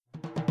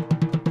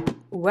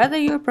Whether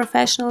you're a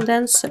professional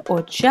dancer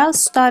or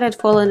just started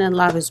falling in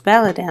love with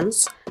belly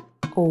dance,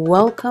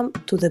 welcome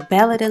to the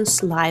Belly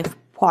Dance Live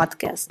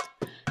podcast.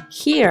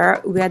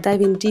 Here we are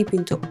diving deep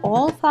into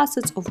all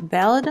facets of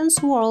belly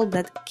dance world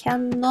that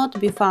cannot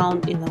be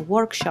found in a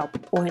workshop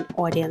or an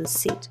audience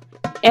seat.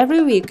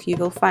 Every week you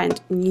will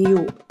find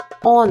new,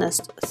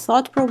 honest,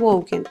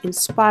 thought-provoking,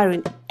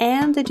 inspiring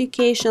and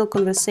educational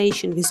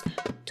conversation with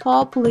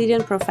top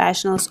leading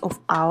professionals of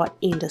our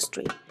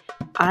industry.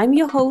 I'm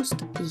your host,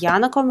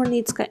 Yana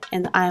Komarnitska,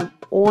 and I am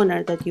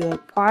honored that you are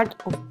part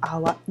of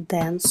our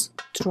dance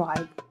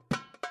tribe.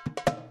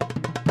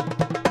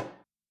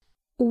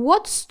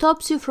 What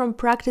stops you from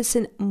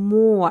practicing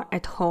more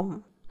at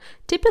home?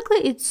 Typically,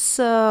 it's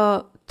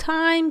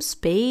time,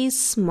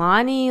 space,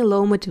 money,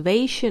 low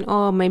motivation,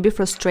 or maybe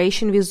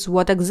frustration with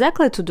what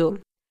exactly to do.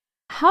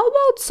 How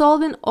about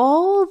solving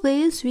all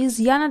this with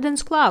Yana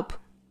Dance Club?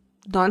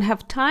 Don't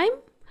have time?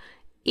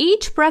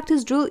 Each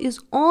practice drill is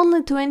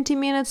only 20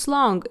 minutes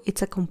long.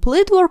 It's a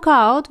complete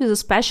workout with a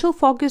special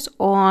focus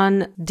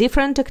on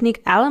different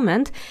technique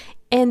element.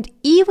 And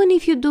even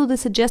if you do the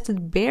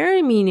suggested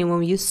bare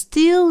minimum, you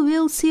still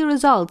will see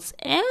results,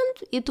 and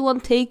it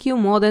won't take you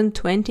more than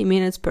 20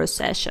 minutes per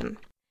session.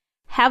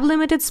 Have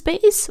limited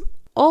space?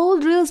 All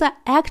drills are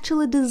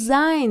actually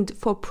designed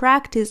for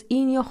practice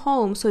in your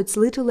home, so it's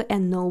literally a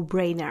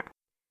no-brainer.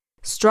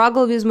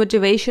 Struggle with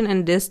motivation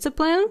and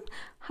discipline?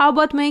 How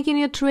about making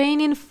your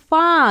training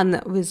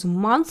fun with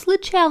monthly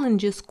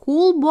challenges,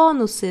 cool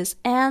bonuses,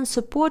 and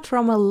support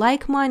from a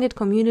like-minded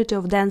community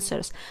of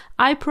dancers?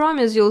 I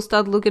promise you'll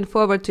start looking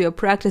forward to your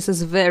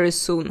practices very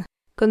soon.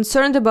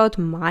 Concerned about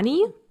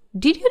money?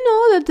 Did you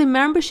know that the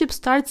membership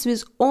starts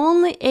with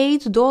only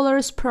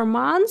 $8 per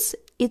month?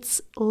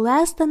 It's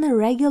less than a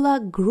regular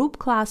group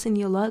class in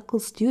your local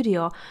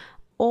studio,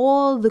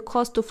 or the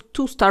cost of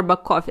 2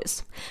 Starbucks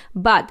coffees.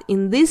 But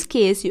in this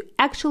case, you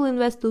actually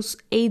invest those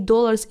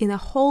 $8 in a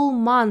whole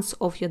month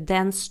of your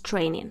dance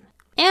training.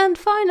 And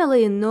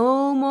finally,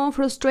 no more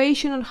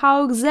frustration on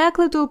how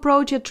exactly to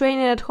approach your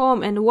training at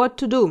home and what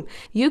to do.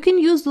 You can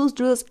use those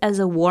drills as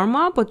a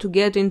warm-up or to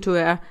get into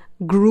a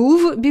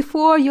groove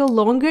before your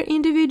longer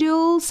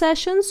individual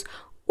sessions,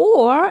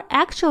 or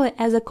actually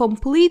as a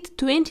complete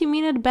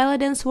 20-minute belly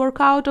dance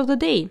workout of the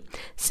day.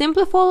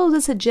 Simply follow the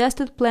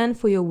suggested plan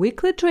for your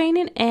weekly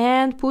training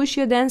and push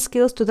your dance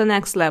skills to the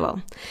next level.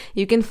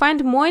 You can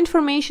find more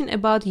information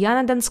about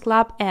Yana Dance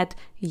Club at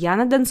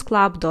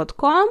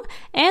yanadanceclub.com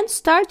and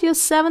start your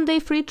 7-day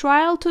free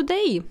trial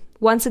today.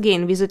 Once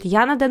again, visit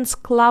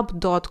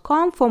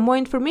yanadanceclub.com for more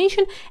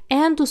information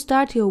and to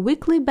start your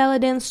weekly belly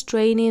dance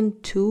training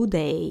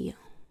today.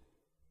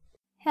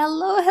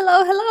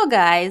 Hello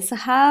guys,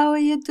 how are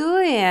you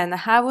doing?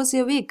 How was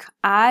your week?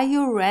 Are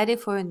you ready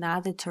for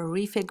another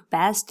terrific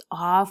best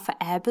of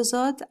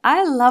episode?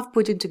 I love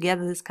putting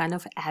together this kind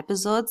of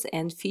episodes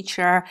and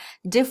feature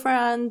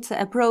different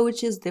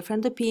approaches,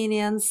 different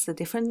opinions,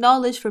 different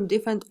knowledge from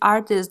different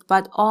artists,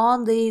 but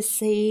on the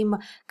same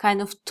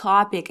kind of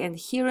topic. And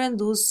hearing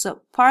those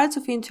parts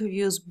of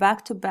interviews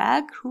back to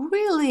back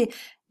really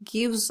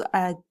gives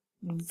a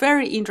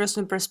very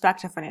interesting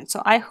perspective on it.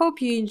 So I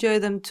hope you enjoy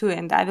them too,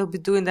 and I will be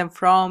doing them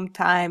from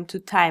time to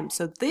time.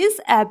 So this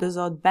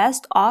episode,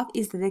 Best Of,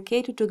 is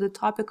dedicated to the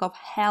topic of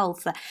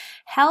health.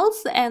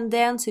 Health and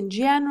dance in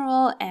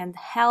general, and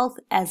health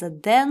as a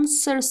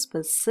dancer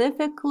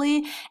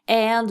specifically.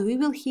 And we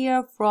will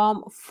hear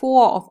from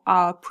 4 of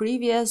our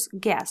previous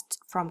guests,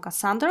 from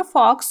Cassandra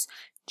Fox,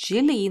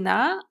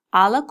 Jelena,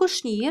 Alla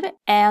Kushnir,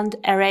 and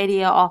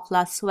Aradia of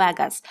Las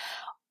Vegas.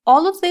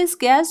 All of these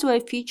guests were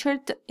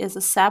featured as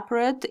a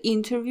separate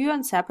interview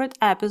and separate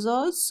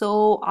episodes,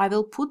 so I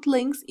will put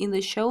links in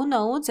the show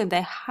notes, and I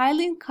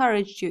highly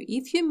encourage you,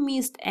 if you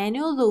missed any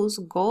of those,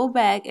 go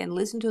back and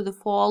listen to the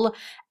full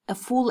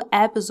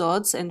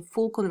episodes and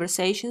full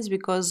conversations,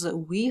 because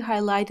we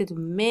highlighted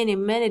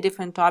many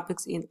different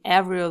topics in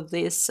every of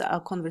these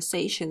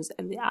conversations,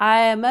 and I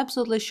am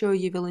absolutely sure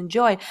you will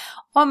enjoy,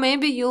 or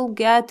maybe you'll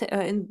get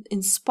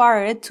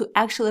inspired to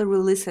actually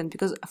re-listen,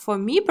 because for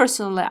me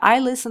personally, I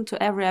listen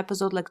to every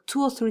episode like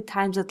 2 or 3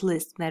 times at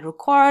least, and I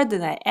record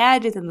and I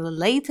edit and then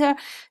later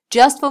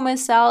just for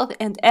myself,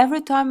 and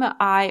every time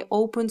I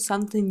open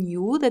something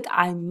new that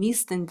I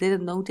missed and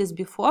didn't notice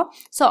before.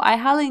 So I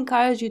highly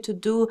encourage you to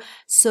do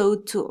so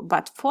too.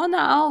 But for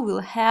now, we'll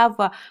have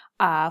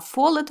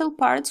 4 little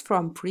parts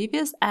from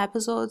previous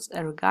episodes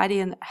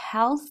regarding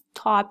health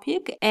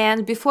topic.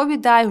 And before we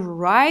dive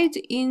right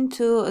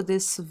into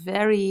this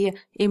very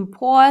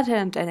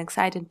important and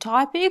exciting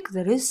topic,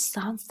 there is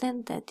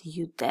something that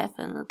you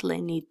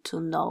definitely need to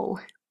know.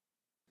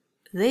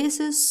 This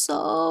is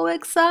so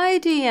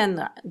exciting!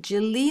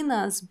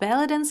 Jelena's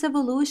Belly Dance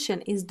Evolution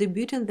is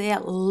debuting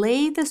their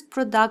latest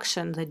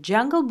production, The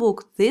Jungle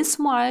Book, this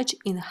March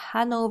in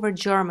Hanover,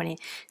 Germany,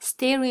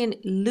 starring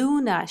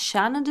Luna,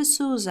 Shannon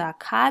D'Souza,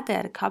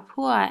 Kader,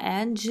 Kapua,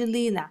 and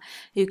Jelena.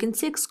 You can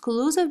see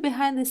exclusive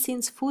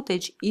behind-the-scenes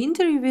footage,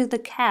 interview with the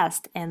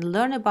cast, and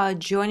learn about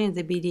joining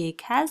the BDA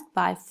cast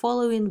by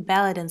following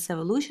Belly Dance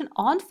Evolution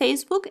on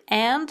Facebook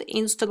and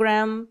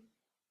Instagram.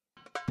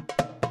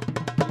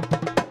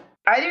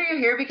 Either you're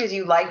here because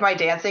you like my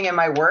dancing and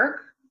my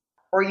work,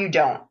 or you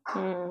don't.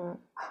 Mm.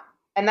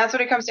 And that's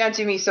what it comes down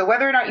to me. So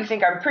whether or not you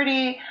think I'm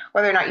pretty,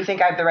 whether or not you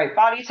think I have the right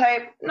body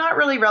type, not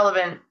really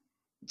relevant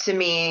to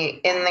me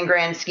in the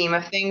grand scheme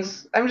of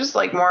things. I'm just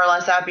like more or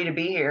less happy to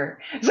be here.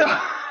 So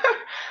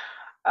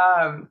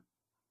um,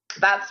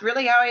 that's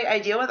really how I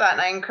deal with that.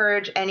 And I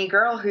encourage any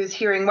girl who's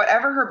hearing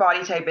whatever her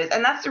body type is.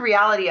 And that's the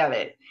reality of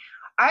it.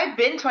 I've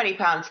been 20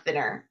 pounds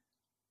thinner.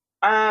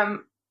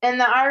 And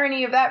the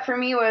irony of that for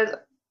me was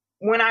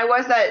when I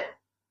was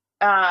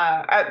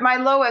at my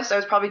lowest, I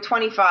was probably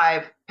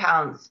 25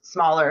 pounds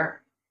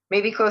smaller,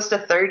 maybe close to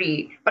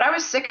 30, but I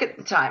was sick at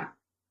the time.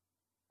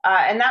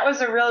 And that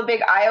was a real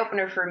big eye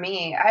opener for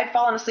me. I had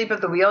fallen asleep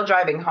at the wheel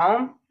driving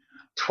home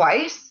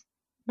twice.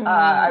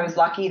 I was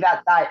lucky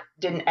that that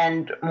didn't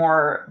end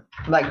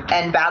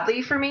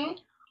badly for me.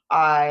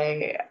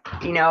 It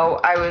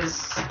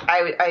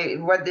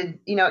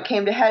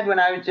came to head when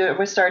I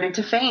was starting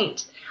to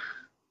faint.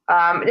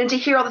 And to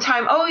hear all the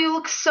time, oh, you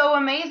look so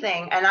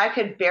amazing. And I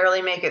could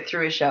barely make it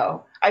through a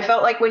show. I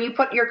felt like when you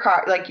put your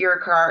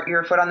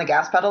foot on the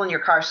gas pedal and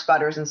your car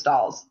sputters and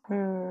stalls.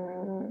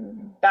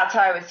 That's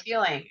how I was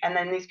feeling. And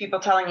then these people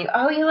telling you,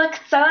 oh, you look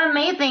so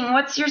amazing.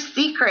 What's your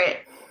secret?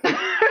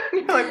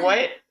 You're like,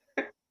 what?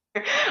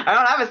 I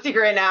don't have a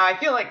secret now. I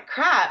feel like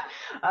crap.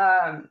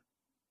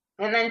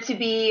 And then to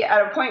be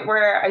at a point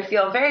where I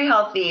feel very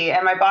healthy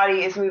and my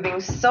body is moving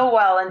so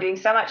well and doing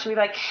so much, and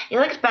be like, you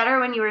looked better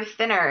when you were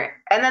thinner.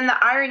 And then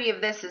the irony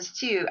of this is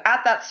too,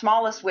 at that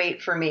smallest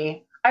weight for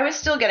me, I was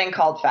still getting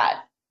called fat.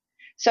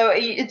 So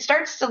it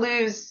starts to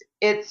lose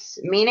its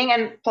meaning.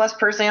 And plus,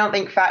 personally, I don't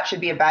think fat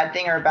should be a bad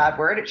thing or a bad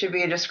word. It should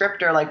be a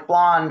descriptor like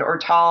blonde or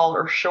tall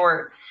or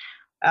short.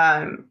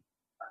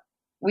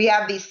 We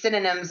have these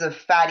synonyms of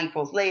fat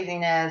equals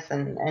laziness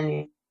and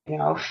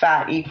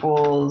fat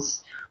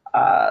equals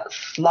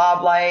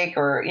slob-like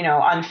or,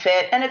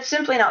 unfit. And it's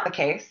simply not the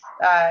case.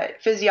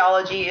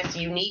 Physiology is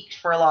unique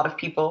for a lot of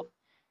people.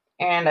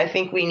 And I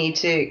think we need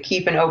to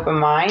keep an open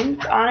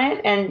mind on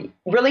it and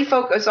really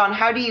focus on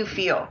how do you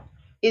feel?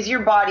 Is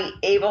your body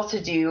able to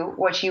do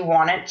what you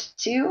want it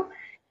to?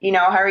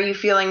 How are you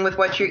feeling with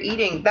what you're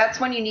eating? That's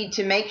when you need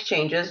to make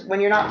changes, when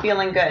you're not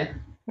feeling good.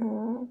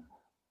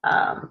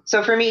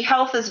 So for me,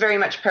 health is very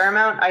much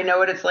paramount. I know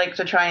what it's like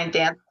to try and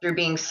dance through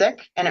being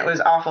sick, and it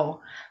was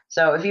awful.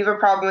 So if you have a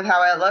problem with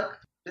how I look,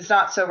 it's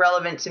not so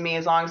relevant to me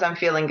as long as I'm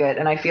feeling good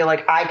and I feel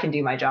like I can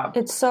do my job.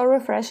 It's so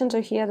refreshing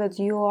to hear that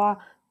you are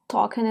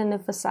talking and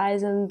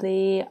emphasizing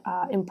the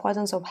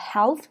importance of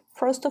health,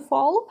 first of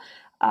all,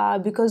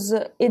 because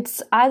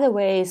it's either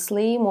way,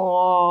 slim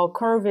or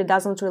curvy,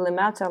 doesn't really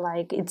matter.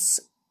 Like, it's,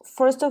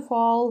 first of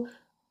all,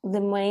 the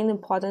main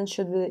importance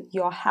should be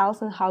your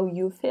health and how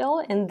you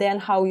feel, and then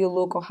how you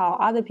look or how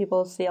other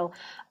people feel,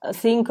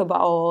 think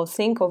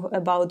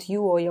about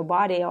you or your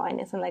body or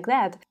anything like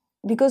that.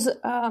 Because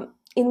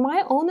in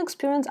my own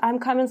experience, I'm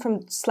coming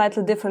from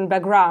slightly different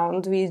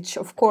background, which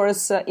of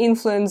course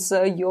influence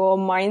your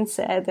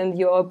mindset and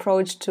your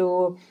approach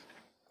to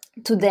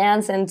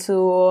dance and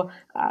to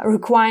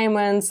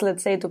requirements,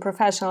 let's say, to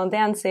professional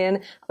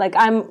dancing. Like,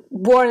 I'm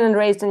born and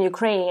raised in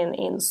Ukraine,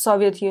 in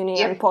Soviet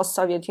Union,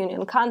 post-Soviet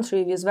Union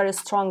country with very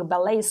strong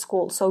ballet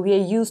school. So we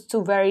are used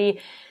to very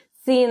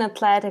thin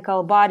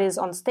athletical bodies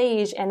on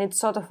stage, and it's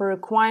sort of a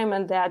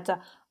requirement that,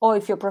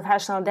 if you're a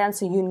professional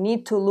dancer, you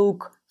need to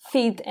look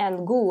fit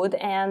and good.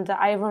 And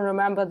I even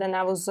remember then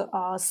I was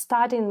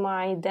starting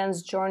my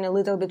dance journey a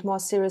little bit more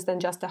serious than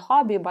just a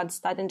hobby, but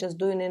starting just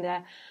doing it in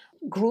a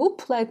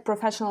group, like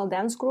professional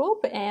dance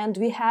group. And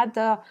we had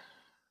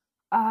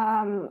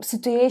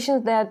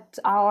situations that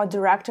our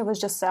director was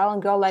just telling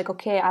girl, like,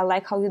 okay, I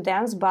like how you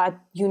dance, but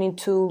you need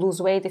to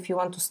lose weight if you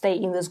want to stay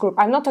in this group.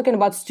 I'm not talking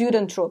about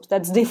student troops,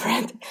 that's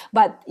different,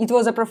 but it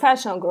was a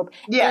professional group.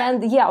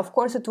 And of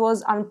course it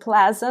was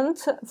unpleasant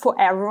for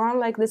everyone,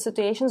 like, the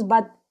situations,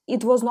 but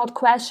it was not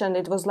questioned.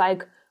 It was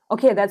like,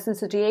 okay, that's the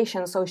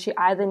situation, so she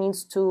either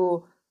needs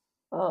to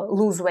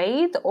lose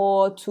weight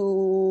or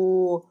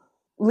to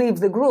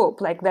leave the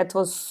group. Like, that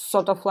was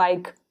sort of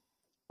like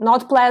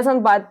not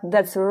pleasant, but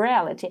that's a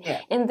reality.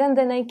 And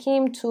then I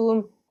came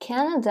to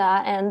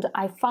Canada, and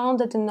I found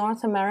that in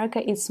North America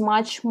it's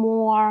much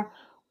more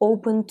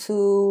open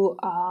to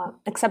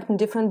accepting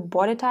different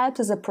body types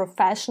as a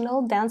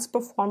professional dance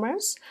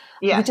performers,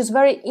 which is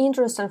very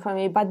interesting for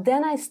me. But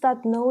then I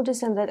start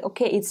noticing that,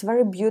 okay, it's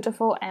very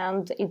beautiful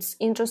and it's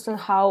interesting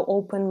how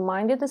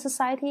open-minded the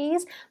society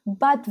is,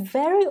 but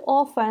very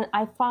often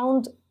I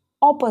found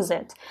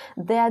opposite,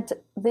 that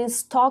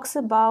this talks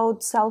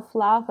about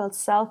self-love and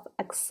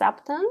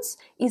self-acceptance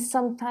is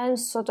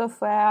sometimes sort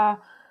of a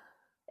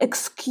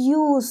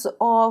excuse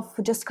of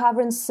just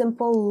covering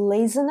simple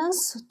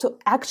laziness to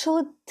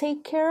actually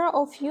take care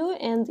of you.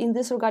 And in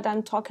this regard,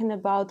 I'm talking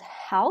about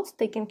health,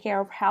 taking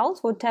care of health,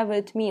 whatever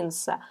it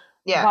means,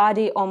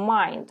 body or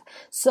mind.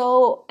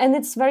 So, and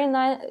it's very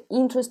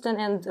interesting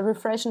and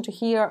refreshing to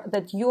hear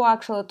that you are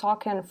actually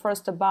talking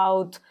first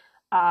about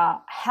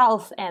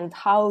health and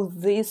how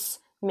this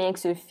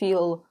makes you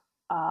feel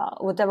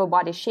whatever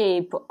body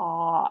shape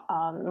or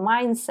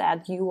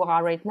mindset you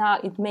are right now,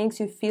 it makes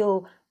you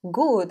feel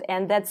good,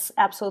 and that's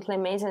absolutely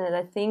amazing. And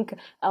I think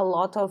a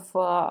lot of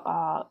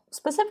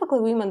specifically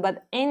women,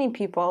 but any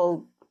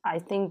people, I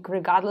think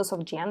regardless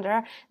of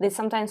gender, they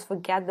sometimes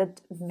forget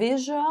that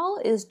visual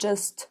is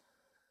just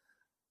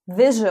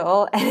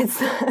visual, and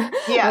it's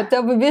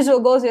whatever visual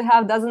goals you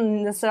have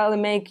doesn't necessarily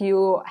make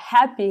you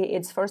happy.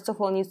 It's first of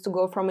all needs to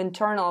go from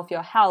internal of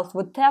your health.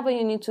 Whatever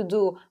you need to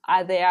do,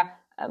 either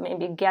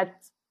maybe get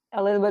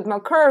a little bit more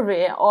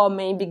curvy or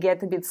maybe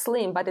get a bit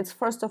slim, but it's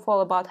first of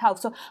all about health.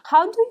 So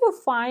how do you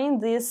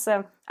find this,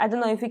 I don't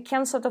know if you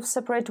can sort of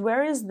separate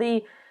where is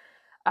the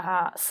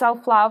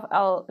self-love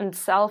and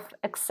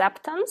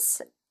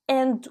self-acceptance,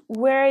 and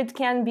where it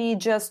can be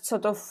just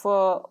sort of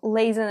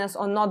laziness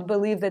or not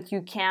believe that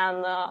you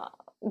can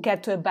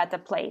get to a better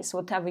place,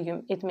 whatever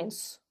it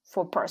means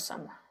for a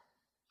person?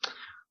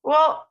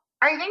 Well,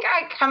 I think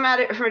I come at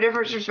it from a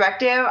different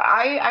perspective.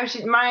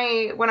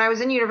 When I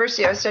was in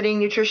university, I was studying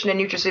nutrition and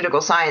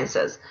nutraceutical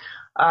sciences.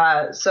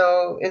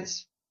 So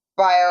it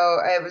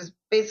was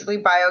basically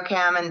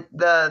biochem, and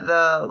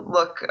the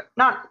look,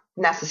 not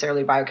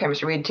necessarily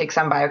biochemistry. We'd take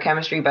some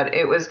biochemistry, but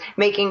it was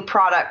making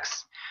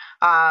products,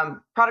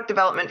 product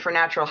development for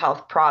natural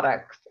health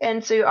products.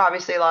 And so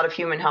obviously a lot of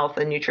human health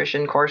and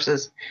nutrition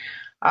courses.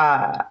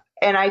 And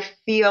I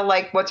feel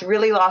like what's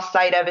really lost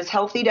sight of is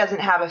healthy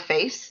doesn't have a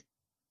face.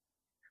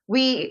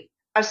 We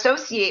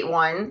associate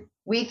one.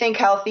 We think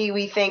healthy,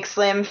 we think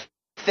slim,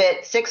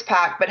 fit,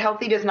 six-pack, but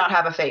healthy does not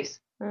have a face.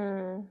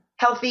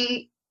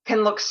 Healthy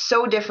can look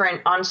so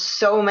different on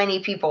so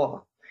many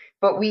people,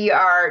 but we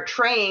are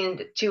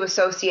trained to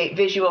associate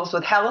visuals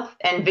with health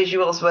and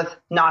visuals with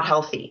not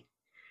healthy.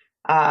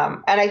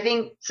 And I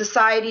think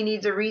society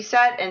needs a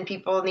reset, and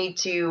people need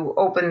to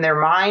open their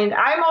mind.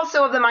 I'm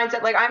also of the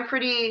mindset, like I'm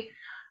pretty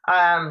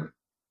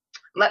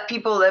let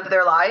people live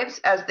their lives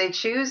as they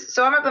choose.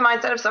 So I'm of the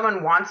mindset if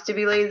someone wants to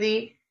be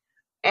lazy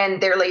and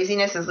their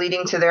laziness is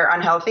leading to their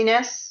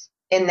unhealthiness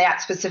in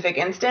that specific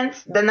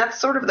instance, then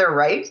that's sort of their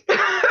right.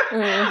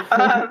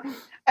 I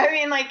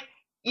mean, like,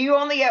 you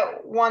only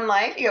get one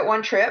life, you get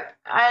one trip.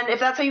 And if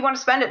that's how you want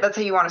to spend it, that's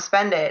how you want to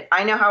spend it.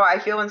 I know how I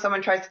feel when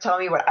someone tries to tell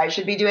me what I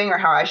should be doing or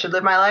how I should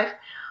live my life.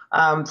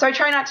 So I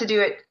try not to do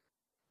it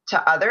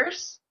to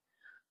others.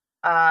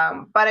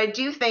 But I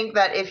do think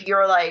that if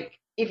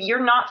you're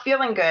not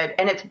feeling good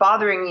and it's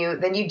bothering you,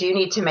 then you do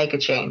need to make a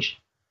change.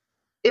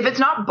 If it's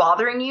not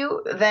bothering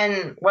you,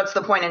 then what's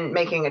the point in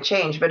making a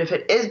change? But if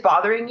it is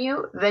bothering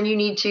you, then you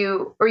need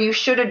to, or you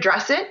should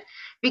address it,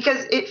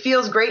 because it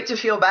feels great to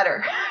feel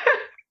better.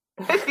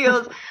 It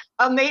feels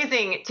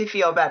amazing to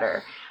feel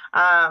better.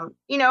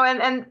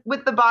 And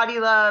with the body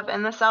love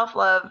and the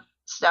self-love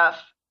stuff,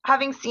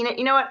 having seen it,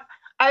 you know what?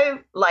 I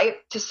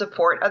like to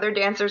support other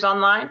dancers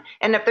online.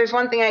 And if there's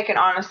one thing I can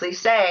honestly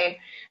say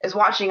is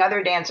watching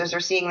other dancers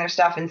or seeing their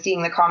stuff and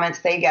seeing the comments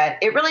they get,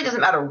 it really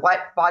doesn't matter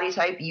what body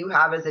type you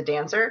have as a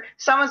dancer.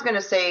 Someone's going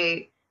to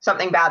say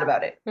something bad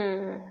about it.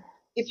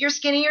 If you're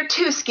skinny, you're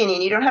too skinny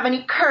and you don't have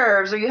any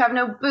curves, or you have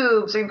no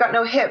boobs, or you've got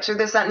no hips, or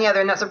this, that, and the other,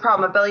 and that's a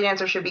problem. A belly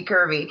dancer should be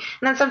curvy. And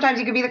then sometimes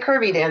you could be the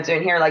curvy dancer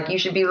and hear like you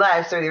should be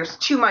less, or there's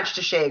too much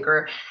to shake,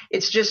 or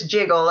it's just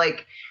jiggle.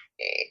 Like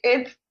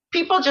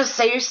people just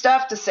say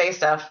stuff to say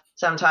stuff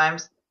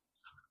sometimes,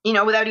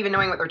 without even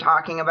knowing what they're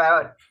talking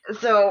about.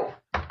 So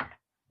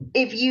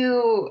if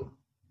you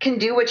can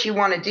do what you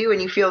want to do and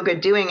you feel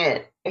good doing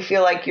it, I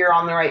feel like you're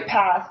on the right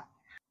path.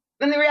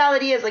 And the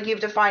reality is, like, you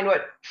have to find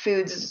what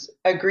foods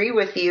agree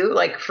with you.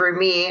 Like for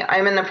me,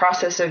 I'm in the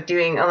process of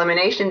doing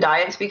elimination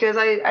diets because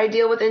I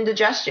deal with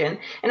indigestion,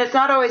 and it's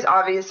not always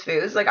obvious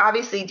foods. Like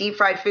obviously deep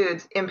fried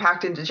foods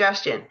impact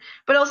indigestion,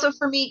 but also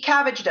for me,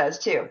 cabbage does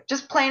too.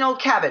 Just plain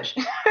old cabbage.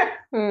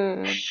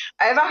 I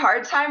have a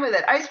hard time with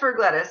it. Iceberg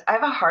lettuce, I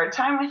have a hard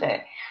time with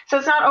it. So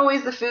it's not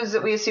always the foods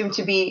that we assume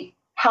to be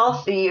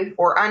healthy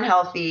or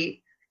unhealthy.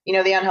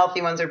 The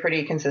unhealthy ones are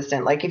pretty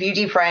consistent. Like if you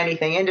deep fry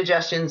anything,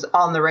 indigestion's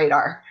on the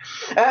radar.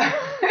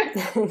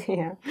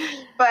 Yeah.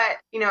 But,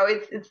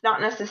 it's not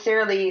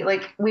necessarily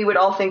like we would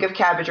all think of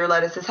cabbage or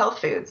lettuce as health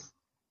foods.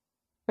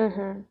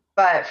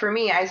 But for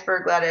me,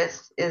 iceberg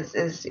lettuce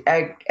is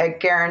a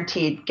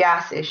guaranteed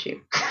gas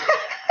issue.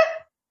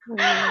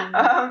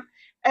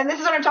 And this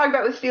is what I'm talking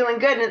about with feeling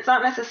good. And it's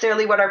not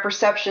necessarily what our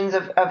perceptions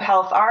of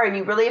health are. And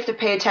you really have to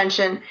pay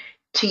attention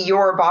to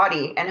your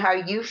body and how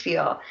you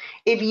feel.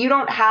 If you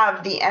don't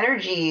have the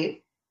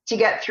energy to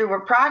get through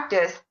a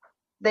practice,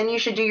 then you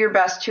should do your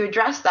best to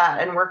address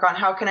that and work on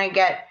how can I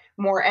get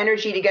more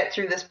energy to get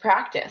through this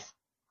practice.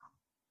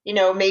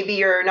 Maybe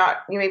you're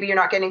not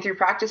getting through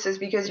practices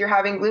because you're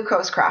having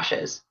glucose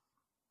crashes.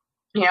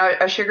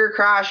 A sugar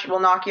crash will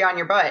knock you on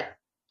your butt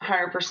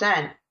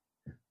 100%.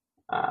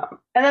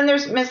 And then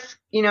there's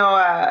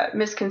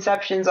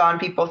misconceptions on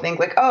people think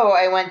like, oh,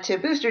 I went to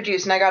Booster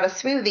Juice and I got a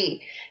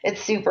smoothie.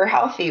 It's super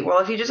healthy. Well,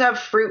 if you just have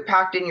fruit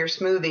packed in your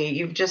smoothie,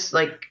 you've just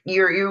like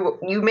you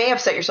may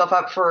have set yourself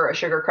up for a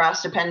sugar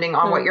crash depending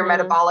on what your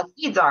metabolic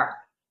needs are.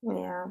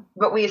 Yeah.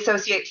 But we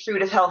associate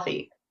fruit as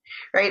healthy,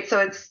 right?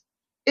 So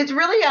It's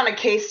really on a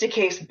case to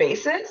case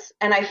basis.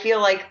 And I feel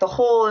like the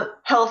whole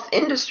health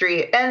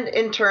industry and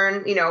in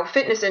turn,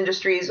 fitness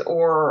industries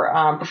or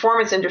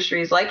performance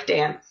industries like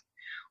dance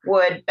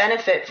would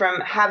benefit from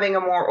having a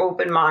more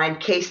open mind,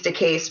 case to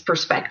case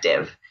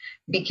perspective.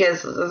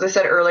 Because as I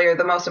said earlier,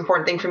 the most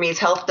important thing for me is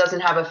health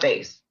doesn't have a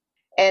face.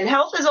 And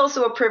health is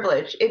also a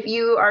privilege. If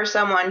you are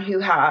someone who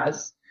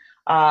has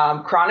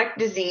chronic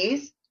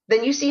disease,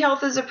 then you see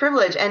health as a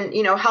privilege. And,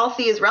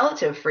 healthy is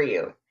relative for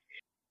you.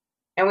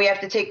 And we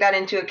have to take that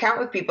into account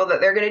with people,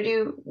 that they're going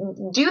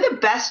to do the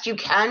best you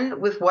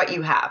can with what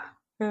you have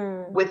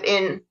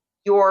within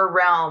your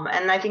realm.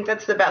 And I think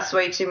that's the best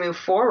way to move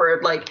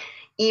forward. Like,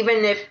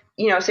 even if,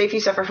 say if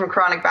you suffer from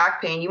chronic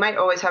back pain, you might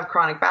always have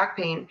chronic back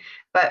pain,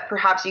 but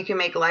perhaps you can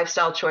make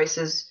lifestyle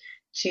choices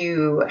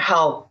to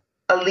help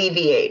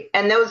alleviate.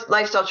 And those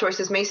lifestyle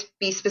choices may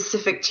be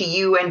specific to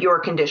you and your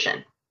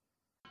condition.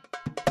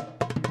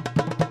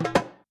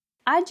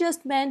 I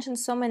just mentioned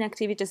so many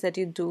activities that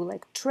you do,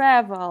 like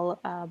travel,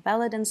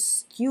 belly dance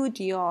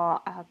studio,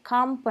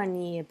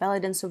 company, belly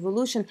dance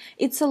evolution.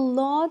 It's a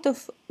lot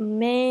of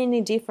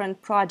many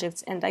different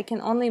projects, and I can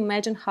only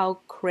imagine how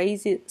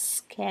crazy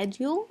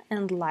schedule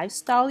and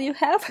lifestyle you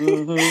have.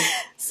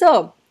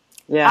 So,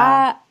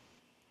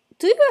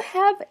 do you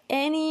have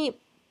any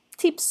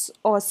tips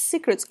or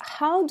secrets?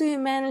 How do you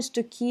manage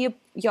to keep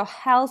your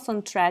health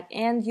on track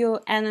and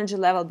your energy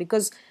level?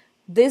 Because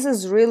this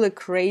is really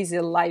crazy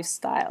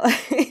lifestyle.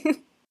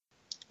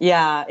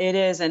 Yeah, it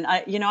is. And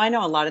I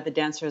know a lot of the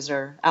dancers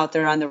are out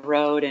there on the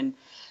road, and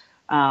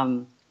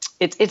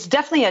it's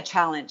definitely a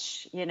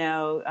challenge,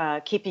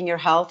 keeping your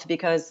health,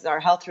 because our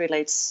health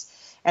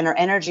relates and our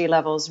energy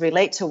levels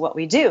relate to what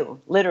we do,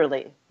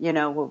 literally.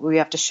 We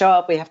have to show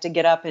up, we have to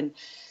get up and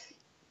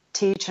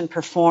teach and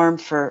perform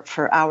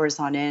for hours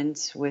on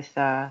end with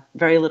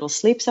very little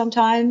sleep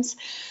sometimes.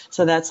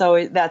 So that's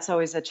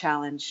always a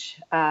challenge.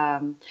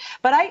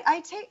 But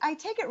I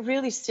take it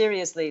really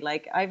seriously.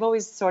 Like, I've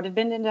always sort of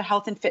been into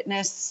health and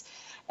fitness,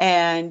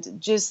 and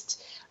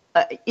just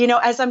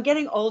as I'm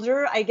getting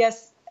older, I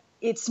guess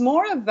it's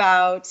more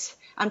about,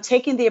 I'm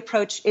taking the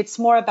approach, it's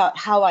more about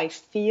how I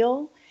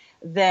feel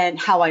than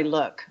how I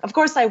look. Of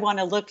course, I want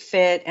to look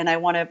fit, and I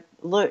want to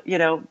look,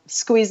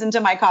 squeeze into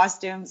my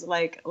costumes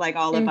like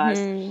all of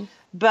us.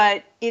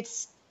 But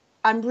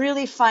I'm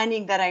really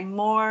finding that I'm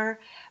more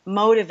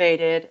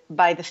motivated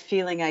by the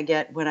feeling I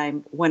get when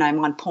I'm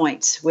on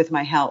point with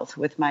my health,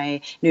 with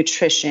my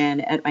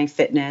nutrition and my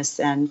fitness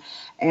and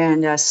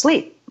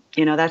sleep.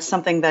 That's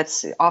something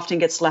that's often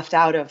gets left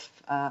out of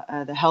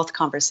the health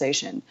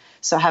conversation.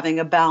 So having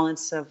a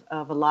balance of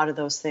a lot of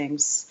those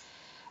things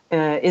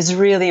is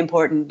really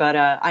important. But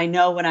I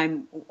know when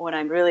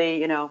I'm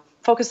really,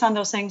 focused on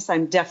those things,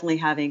 I'm definitely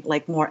having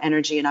like more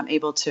energy, and I'm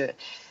able to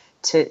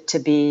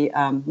be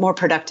more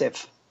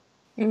productive.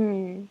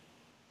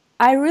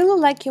 I really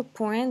like your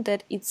point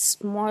that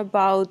it's more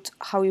about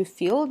how you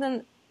feel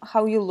than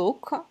how you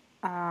look.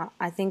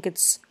 I think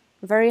it's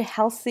a very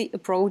healthy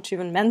approach,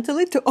 even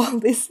mentally, to all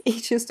these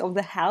issues of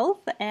the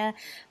health.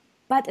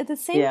 But at the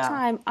same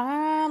time,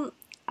 I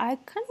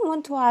kind of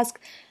want to ask,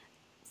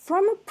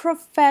 from a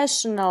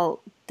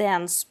professional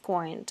dance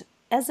point,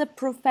 as a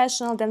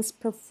professional dance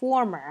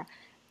performer,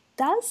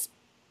 does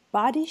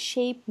body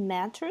shape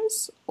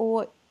matters,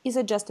 or is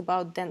it just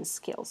about dance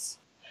skills?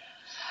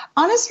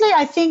 Honestly,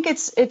 I think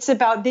it's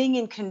about being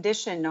in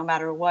condition, no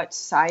matter what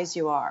size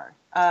you are.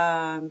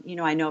 I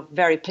know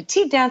very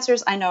petite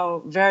dancers. I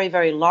know very,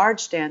 very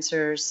large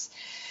dancers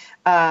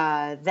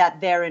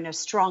that they're in a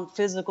strong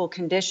physical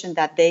condition,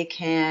 that they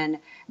can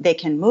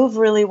move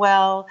really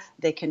well.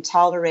 They can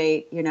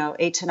tolerate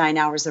 8 to 9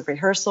 hours of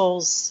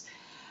rehearsals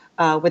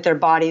with their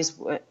bodies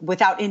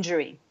without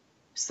injury.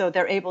 So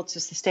they're able to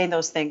sustain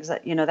those things.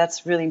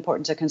 That's really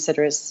important to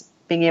consider, is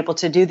being able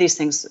to do these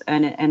things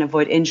and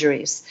avoid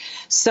injuries.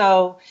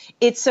 So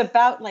it's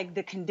about like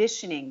the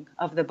conditioning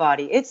of the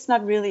body. It's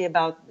not really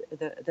about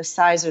the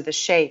size or the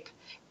shape,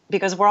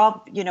 because we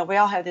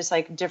all have this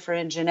like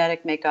different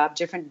genetic makeup,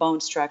 different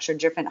bone structure,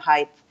 different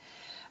height.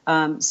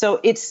 So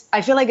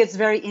I feel like it's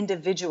very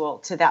individual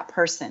to that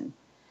person,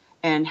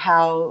 and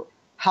how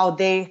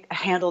they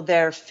handle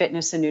their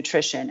fitness and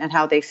nutrition, and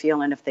how they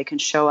feel, and if they can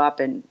show up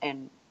and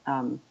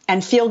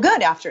feel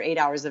good after 8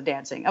 hours of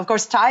dancing. Of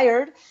course,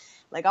 tired,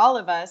 like all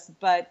of us,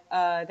 but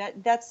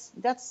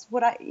that's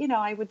what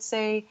I would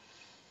say.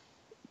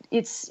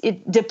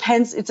 It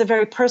depends. It's a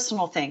very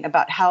personal thing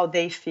about how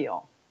they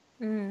feel.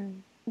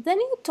 Then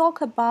you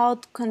talk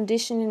about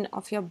conditioning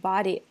of your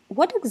body.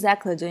 What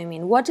exactly do you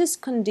mean? What is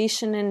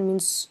conditioning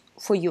means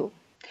for you?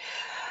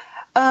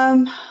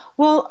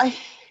 Well,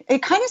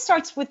 it kind of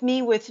starts with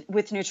me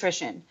with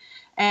nutrition.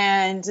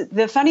 And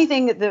the funny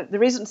thing, the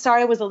reason,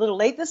 sorry, I was a little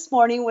late this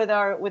morning with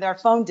our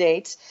phone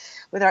date,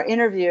 with our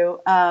interview.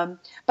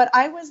 But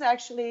I was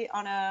actually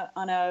on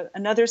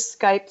another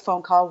Skype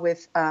phone call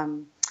with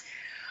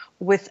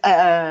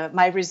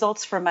my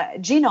results from my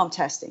genome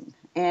testing.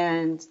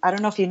 And I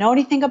don't know if you know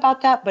anything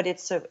about that, but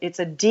it's a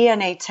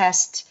DNA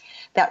test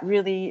that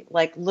really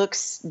like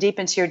looks deep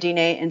into your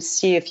DNA and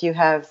see if you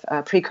have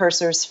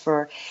precursors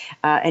for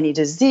any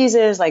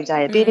diseases like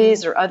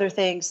diabetes or other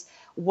things,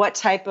 what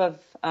type of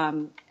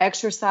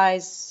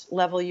exercise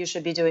level you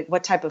should be doing,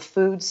 what type of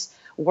foods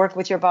work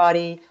with your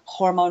body,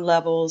 hormone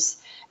levels.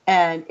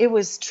 And it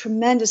was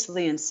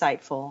tremendously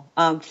insightful.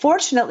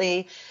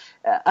 Fortunately,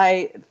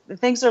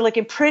 things are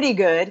looking pretty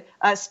good.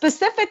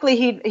 Specifically,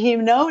 he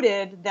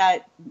noted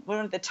that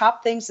one of the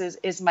top things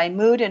is my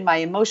mood and my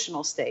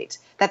emotional state,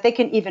 that they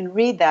can even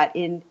read that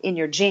in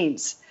your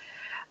genes.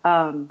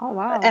 Oh,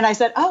 wow. And I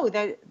said, oh,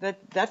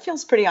 that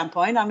feels pretty on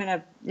point.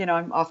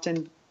 I'm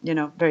often,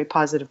 very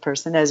positive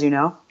person, as you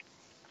know.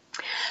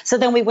 So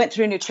then we went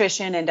through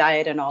nutrition and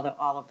diet and all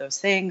of those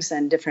things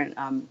and different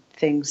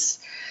things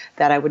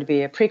that I would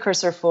be a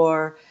precursor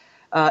for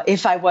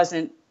if I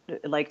wasn't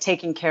like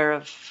taking care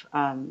of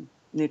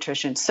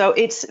nutrition. So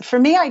for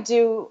me,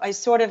 I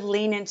sort of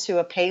lean into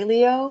a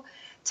paleo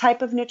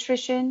type of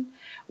nutrition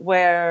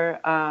where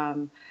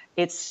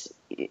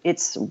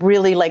it's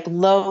really like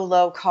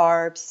low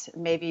carbs,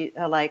 maybe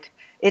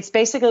it's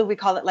basically, we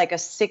call it like a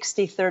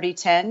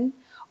 60-30-10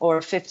 or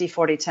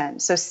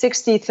 50-40-10. So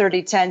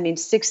 60-30-10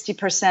 means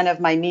 60% of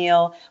my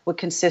meal would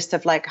consist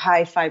of like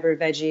high fiber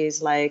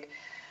veggies, like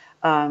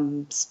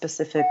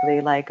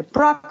specifically like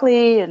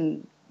broccoli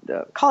and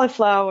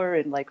cauliflower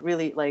and like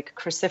really like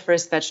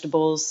cruciferous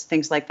vegetables,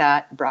 things like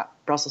that,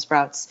 Brussels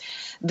sprouts.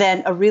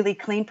 Then a really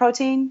clean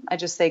protein. I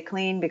just say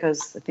clean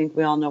because I think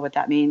we all know what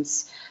that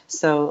means.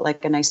 So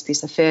like a nice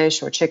piece of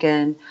fish or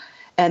chicken.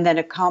 And then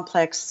a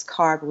complex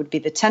carb would be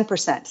the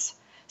 10%.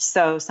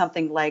 So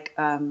something like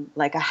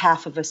a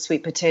half of a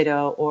sweet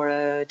potato or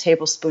a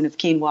tablespoon of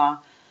quinoa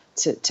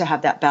to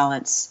have that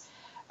balance.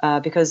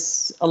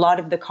 Because a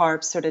lot of the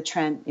carbs sort of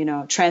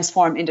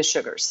transform into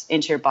sugars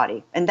into your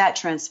body, and that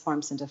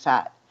transforms into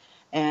fat,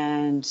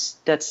 and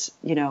that's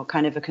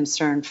kind of a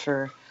concern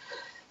for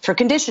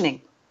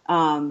conditioning.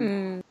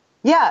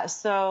 Yeah,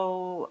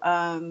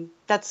 so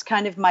that's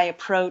kind of my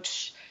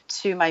approach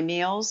to my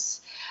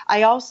meals.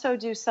 I also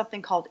do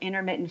something called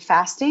intermittent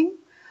fasting,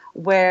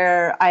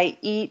 where I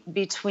eat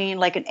between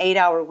like an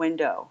 8-hour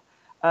window,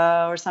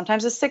 or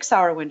sometimes a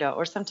 6-hour window,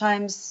 or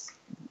sometimes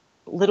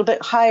a little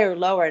bit higher,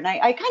 lower. And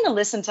I kind of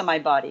listen to my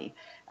body.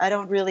 I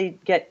don't really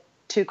get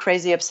too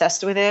crazy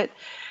obsessed with it.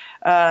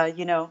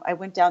 I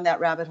went down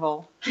that rabbit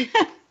hole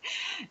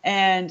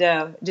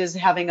and just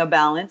having a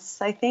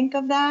balance, I think,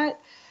 of that.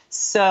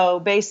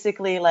 So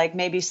basically like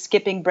maybe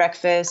skipping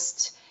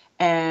breakfast,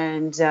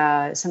 and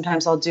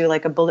sometimes I'll do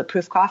like a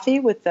bulletproof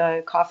coffee with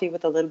a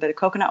little bit of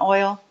coconut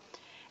oil.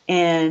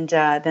 And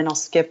then I'll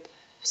skip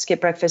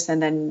breakfast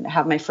and then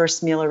have my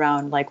first meal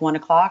around like 1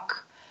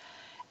 o'clock.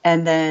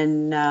 And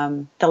then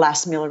the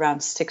last meal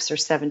around 6 or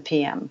 7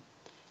 p.m.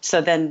 So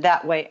then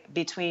that way,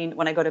 between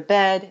when I go to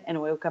bed and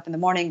I wake up in the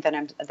morning,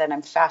 then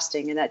I'm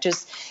fasting, and that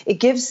it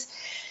gives.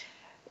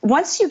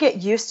 Once you get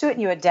used to it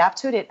and you adapt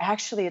to it,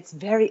 it's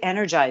very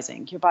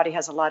energizing. Your body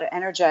has a lot of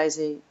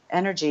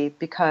energy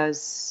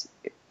because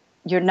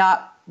your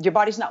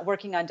body's not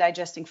working on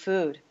digesting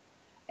food,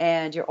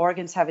 and your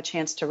organs have a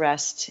chance to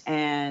rest.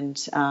 And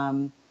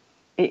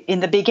in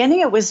the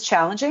beginning, it was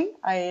challenging,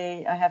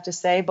 I have to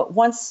say, but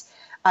once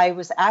I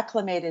was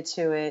acclimated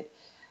to it,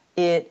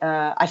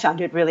 I found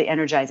it really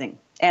energizing,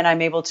 and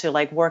I'm able to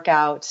like work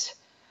out.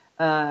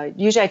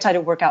 Usually I try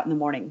to work out in the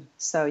morning.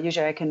 So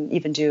usually I can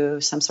even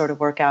do some sort of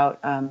workout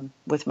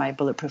with my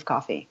bulletproof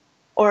coffee,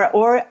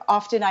 or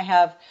often I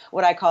have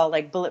what I call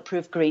like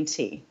bulletproof green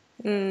tea.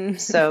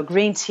 So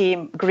green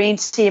tea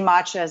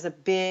matcha is a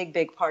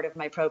big part of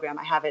my program.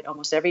 I have it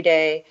almost every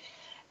day.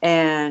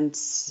 And,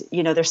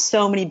 there's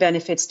so many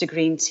benefits to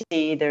green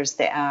tea. There's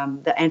the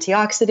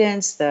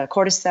antioxidants, the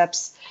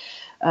cordyceps,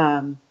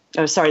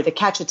 the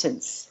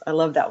catechins. I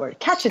love that word,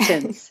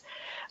 catechins,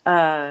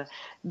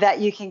 that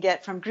you can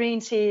get from green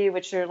tea,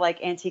 which are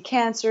like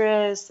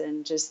anti-cancerous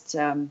and just,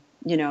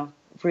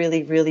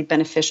 really, really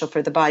beneficial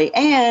for the body.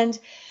 And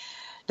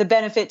the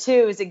benefit,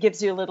 too, is it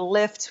gives you a little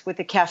lift with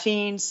the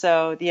caffeine.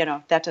 So,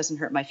 that doesn't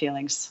hurt my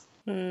feelings.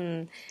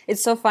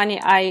 It's so funny.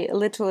 I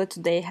literally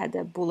today had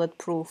a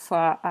bulletproof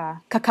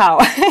cacao.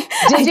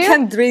 Did you? I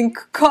can drink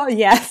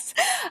yes.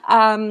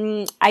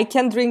 I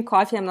can drink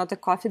coffee. I'm not a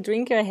coffee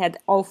drinker. I had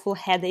awful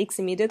headaches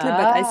immediately,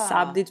 but I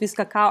subbed it with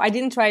cacao. I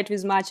didn't try it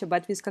with matcha,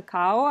 but with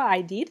cacao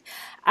I did.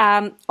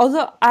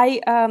 Although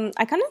I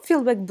kind of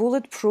feel like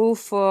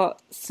bulletproof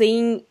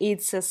thing,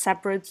 it's a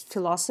separate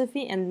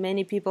philosophy, and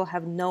many people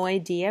have no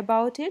idea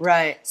about it.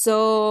 Right.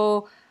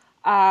 So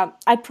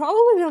I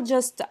probably will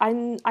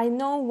I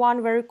know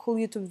one very cool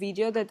YouTube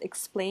video that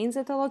explains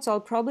it a lot, so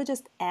I'll probably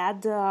just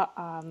add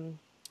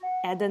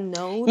a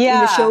note in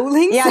the show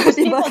link. Yeah, because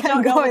people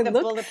don't know what the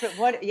bulletproof.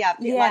 A lot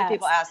of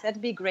people ask. That'd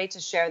be great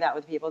to share that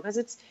with people because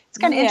it's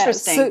kind of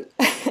interesting.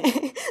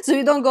 So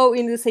you don't go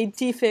in the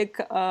scientific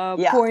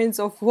points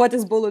of what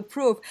is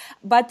bulletproof.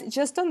 But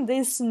just on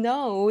this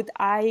note,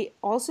 I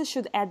also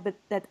should add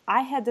that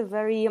I had a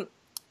very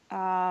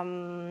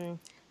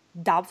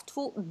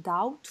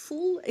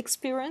doubtful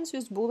experience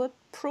with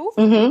Bulletproof,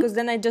 Mm-hmm. because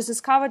then I just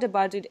discovered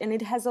about it, and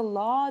it has a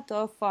lot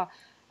of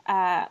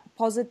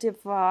positive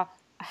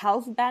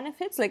health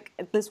benefits. Like,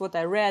 at least what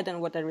I read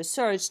and what I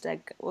researched,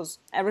 like, was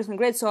everything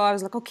great. So I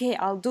was like, okay,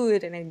 I'll do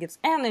it, and it gives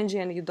energy,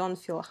 and you don't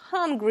feel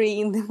hungry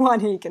in the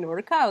morning. You can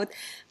work out.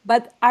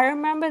 But I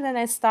remember that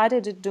I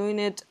started doing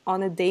it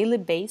on a daily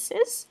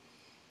basis.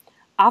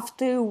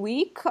 After a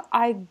week,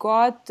 I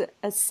got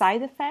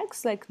side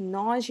effects like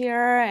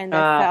nausea, and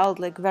I felt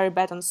like very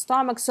bad on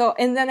stomach. So,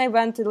 and then I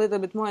went a little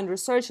bit more in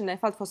research, and I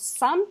felt for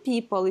some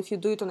people, if you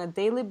do it on a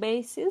daily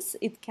basis,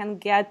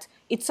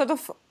 it's sort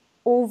of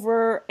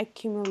over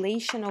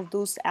accumulation of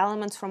those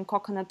elements from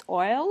coconut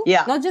oil.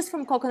 Yeah. Not just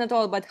from coconut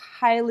oil, but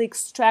highly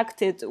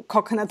extracted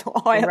coconut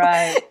oil.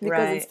 Right, because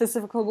right. it's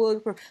specific for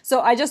Bulletproof.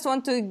 So I just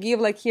want to give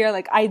like here,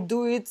 like I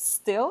do it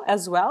still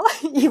as well.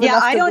 Even Yeah,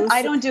 after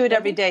I don't do it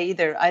every day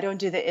either. I don't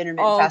do the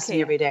intermittent fasting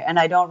okay. every day, and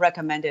I don't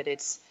recommend it.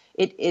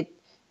 It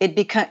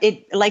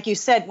like you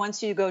said,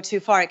 once you go too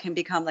far, it can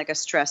become like a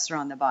stressor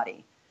on the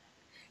body.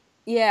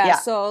 Yeah,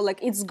 so like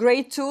it's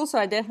great tool. So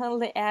I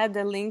definitely add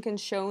the link in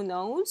show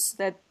notes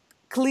that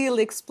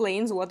clearly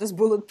explains what is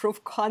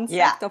Bulletproof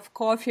concept of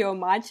coffee or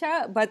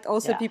matcha, but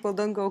also people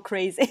don't go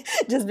crazy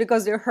just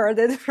because you heard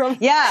it from on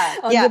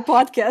the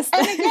podcast.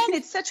 And again,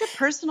 it's such a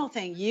personal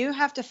thing. You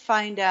have to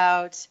find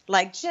out,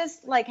 like,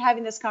 just like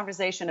having this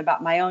conversation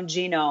about my own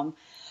genome.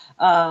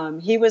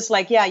 He was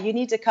like, yeah, you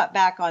need to cut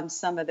back on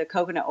some of the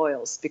coconut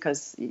oils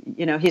because,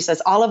 you know, he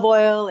says olive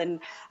oil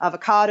and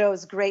avocado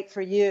is great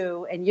for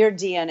you and your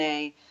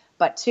DNA,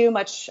 but too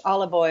much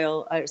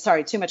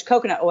too much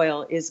coconut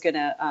oil is going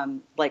to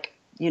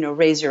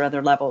raise your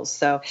other levels.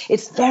 So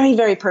it's very,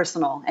 very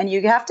personal, and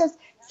you have to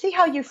see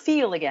how you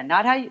feel again,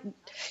 not how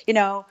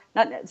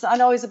it's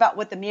not always about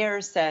what the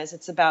mirror says.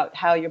 It's about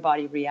how your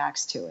body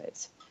reacts to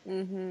it.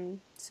 Mm-hmm.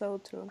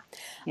 So true.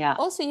 Yeah.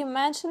 Also, you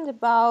mentioned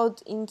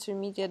about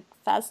intermediate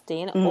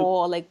fasting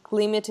or like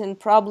limiting,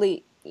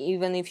 probably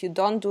even if you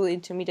don't do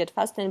intermediate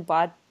fasting,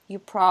 but you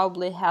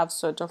probably have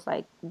sort of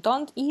like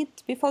don't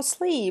eat before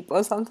sleep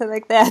or something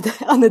like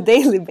that on a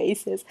daily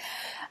basis.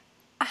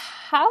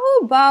 How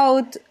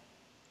about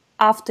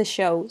after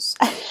shows?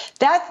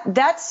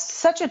 That's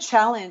such a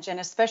challenge, and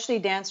especially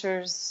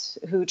dancers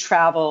who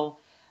travel.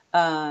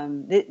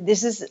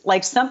 This is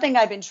like something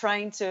I've been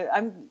trying to.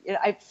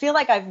 I feel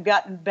like I've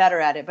gotten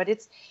better at it, but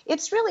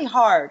it's really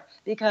hard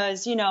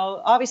because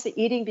obviously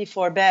eating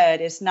before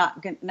bed is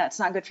not good. That's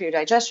not good for your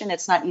digestion.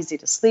 It's not easy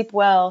to sleep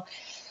well,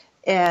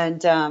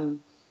 and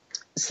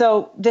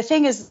so the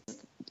thing is,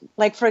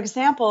 like for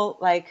example,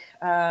 like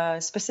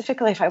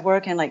specifically if I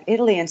work in like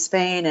Italy and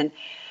Spain and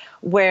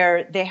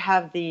where they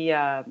have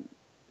the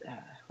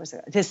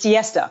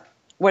siesta,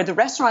 where the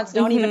restaurants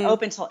don't even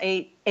open till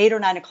 8 or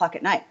 9 o'clock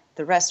at night.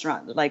 The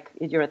restaurant, like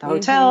you're at the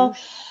hotel,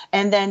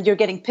 and then you're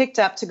getting picked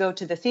up to go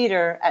to the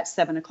theater at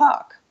 7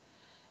 o'clock,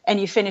 and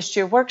you finished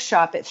your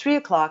workshop at 3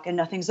 o'clock, and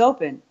nothing's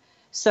open.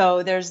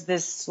 So there's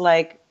this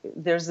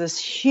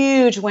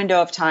huge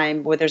window of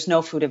time where there's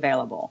no food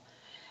available.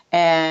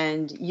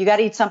 And you got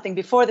to eat something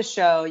before the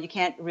show. You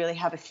can't really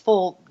have a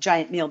full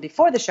giant meal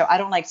before the show. I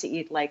don't like to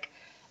eat like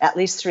at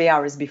least 3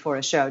 hours before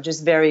a show,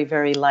 just very,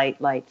 very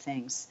light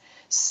things.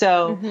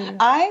 So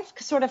I've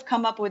sort of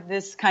come up with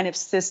this kind of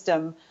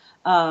system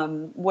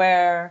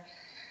where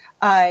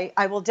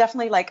I will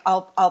definitely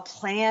I'll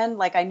plan,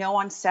 like I know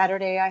on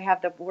Saturday I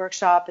have the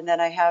workshop, and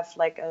then I have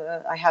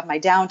I have my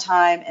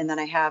downtime, and then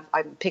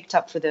I'm picked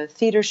up for the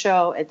theater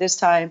show at this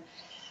time.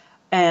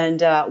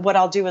 And what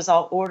I'll do is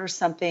I'll order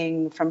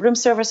something from room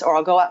service, or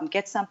I'll go out and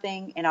get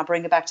something and I'll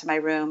bring it back to my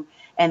room.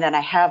 And then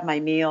I have my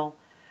meal,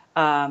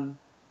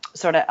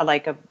 sort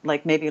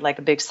of maybe like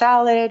a big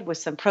salad with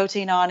some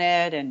protein on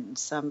it and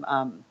some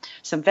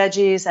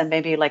veggies and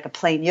maybe like a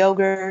plain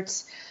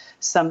yogurt,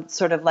 some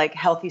sort of like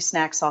healthy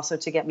snacks also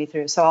to get me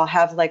through. So I'll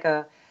have like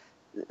a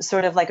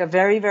sort of like a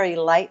very, very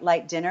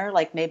light dinner,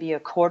 like maybe a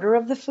quarter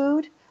of the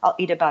food. I'll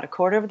eat about a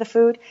quarter of the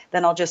food.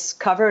 Then I'll just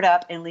cover it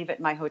up and leave it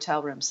in my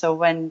hotel room. So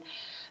when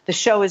the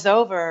show is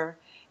over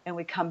and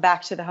we come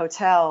back to the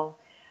hotel,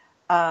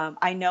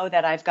 I know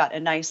that I've got a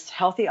nice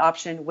healthy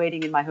option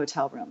waiting in my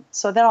hotel room.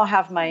 So then I'll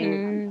have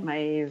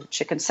my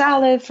chicken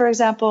salad, for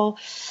example,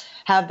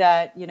 have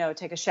that,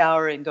 take a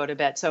shower and go to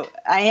bed. So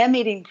I am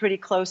eating pretty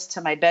close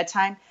to my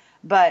bedtime.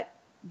 But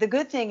the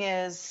good thing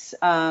is,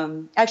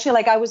 actually,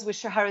 like I was with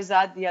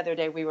Shahrazad the other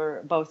day. We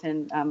were both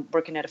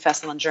working at a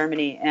festival in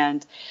Germany,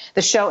 and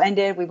the show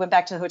ended. We went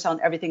back to the hotel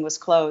and everything was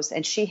closed,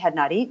 and she had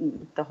not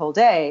eaten the whole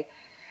day.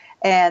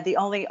 And the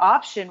only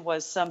option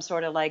was some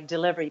sort of like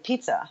delivery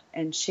pizza,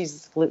 and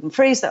she's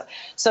gluten-free.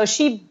 So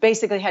she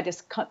basically had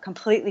to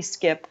completely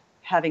skip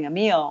having a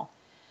meal,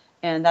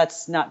 and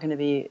that's not going to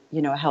be,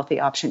 a healthy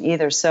option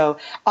either. So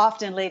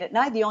often late at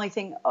night, the only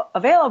thing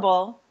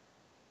available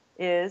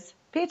is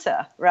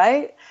pizza,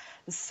 right?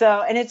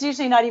 So, and it's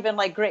usually not even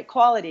like great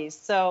qualities.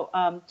 So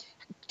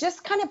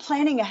just kind of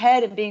planning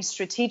ahead and being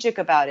strategic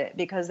about it,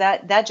 because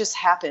that just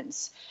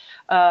happens.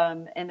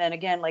 And then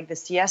again, like the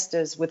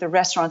siestas with the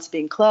restaurants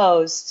being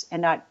closed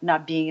and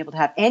not being able to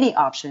have any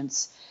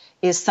options,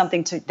 is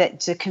something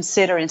to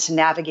consider and to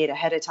navigate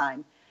ahead of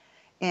time.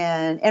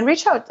 And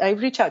reach out. I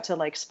reach out to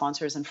like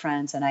sponsors and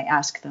friends, and I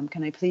ask them,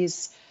 can I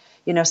please,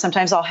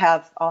 sometimes I'll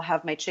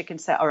have my chicken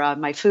or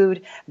my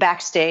food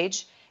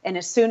backstage, and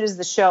as soon as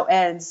the show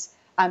ends,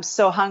 I'm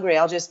so hungry,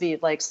 I'll just be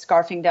like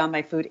scarfing down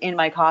my food in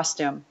my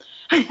costume.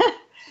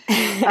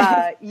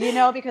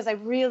 Because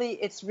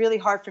it's really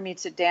hard for me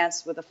to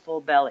dance with a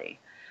full belly.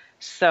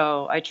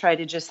 So I try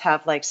to just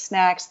have like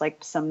snacks,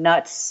 like some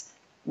nuts,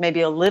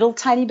 maybe a little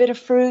tiny bit of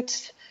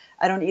fruit.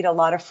 I don't eat a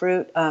lot of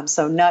fruit.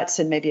 So nuts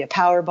and maybe a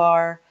power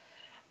bar.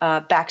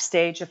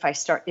 Backstage,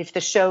 if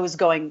the show is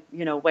going,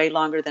 way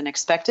longer than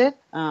expected,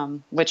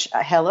 which,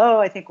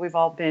 I think we've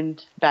all been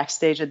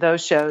backstage at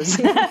those shows.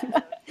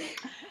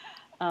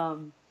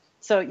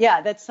 So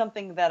yeah, that's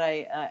something that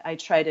I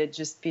try to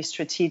just be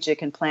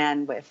strategic and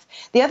plan with.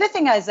 The other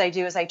thing I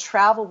do is I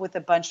travel with a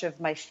bunch of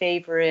my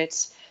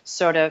favorite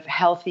sort of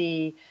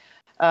healthy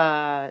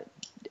options.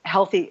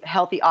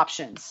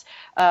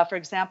 For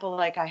example,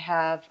 like I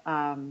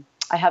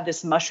have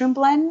this mushroom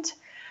blend,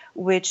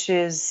 which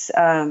is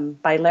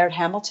by Laird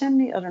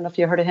Hamilton. I don't know if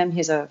you heard of him.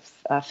 He's a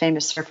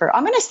famous surfer.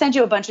 I'm going to send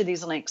you a bunch of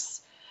these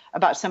links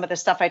about some of the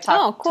stuff I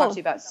talked to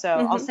you about. So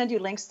I'll send you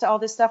links to all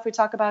this stuff we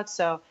talk about.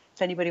 So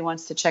if anybody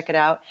wants to check it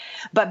out.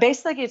 But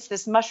basically, it's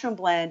this mushroom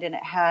blend, and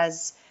it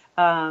has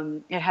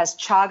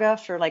chaga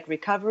for like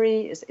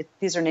recovery.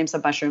 These are names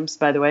of mushrooms,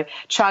 by the way.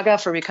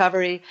 Chaga for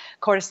recovery,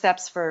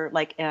 cordyceps for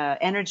like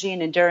energy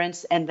and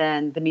endurance, and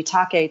then the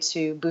mitake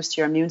to boost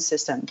your immune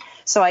system.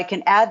 So I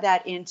can add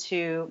that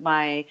into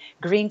my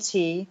green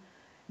tea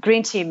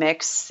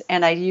mix,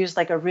 and I use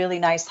like a really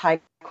nice high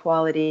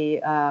quality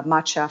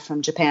matcha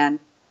from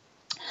Japan.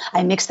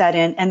 I mix that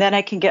in, and then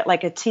I can get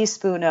like a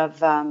teaspoon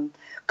of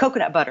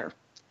coconut butter.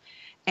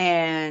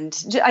 And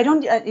I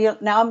don't,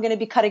 now I'm going to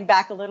be cutting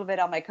back a little bit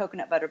on my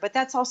coconut butter, but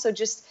that's also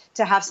just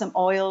to have some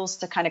oils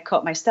to kind of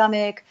coat my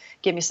stomach,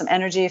 give me some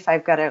energy if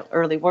I've got an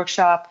early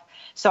workshop.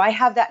 So I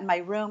have that in my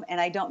room,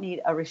 and I don't need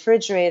a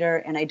refrigerator,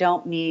 and I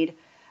don't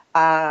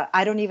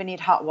even need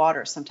hot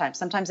water sometimes.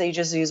 Sometimes I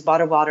just use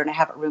bottled water and I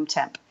have it room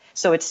temp.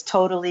 So it's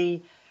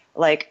totally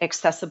like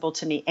accessible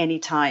to me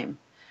anytime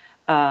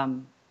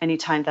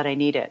that I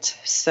need it.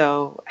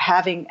 So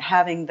having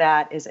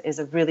that is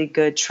a really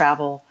good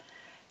travel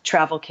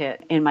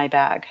kit in my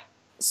bag.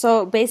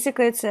 So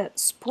basically it's a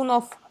spoon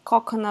of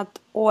coconut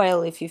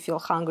oil if you feel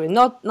hungry,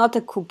 not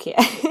a cookie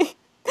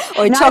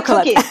or not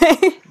chocolate. A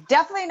cookie.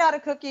 Definitely not a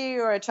cookie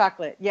or a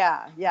chocolate.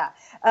 Yeah.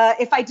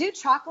 If I do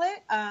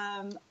chocolate,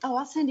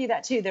 I'll send you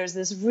that too. There's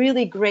this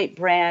really great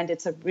brand.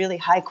 It's a really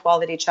high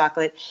quality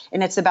chocolate,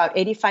 and it's about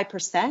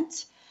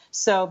 85%.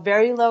 So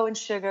very low in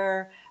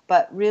sugar,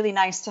 but really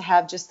nice to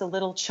have just a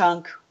little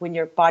chunk when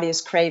your body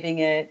is craving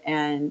it.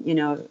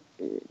 And,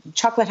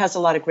 chocolate has a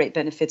lot of great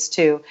benefits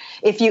too,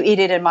 if you eat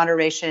it in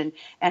moderation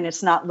and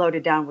it's not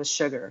loaded down with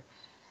sugar.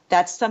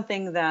 That's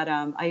something that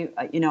I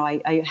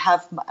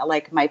have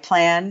like my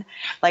plan,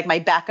 like my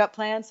backup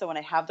plan. So when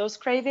I have those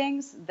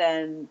cravings,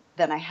 then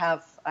I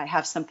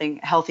have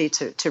something healthy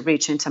to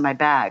reach into my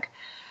bag.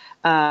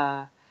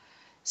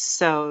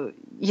 So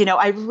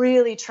I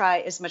really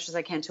try as much as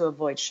I can to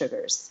avoid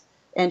sugars.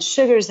 And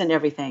sugar's in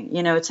everything.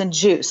 It's in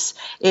juice.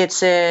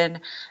 It's in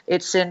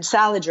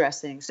salad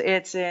dressings.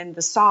 It's in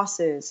the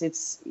sauces.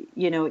 It's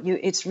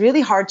it's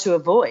really hard to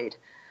avoid.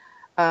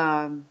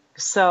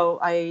 So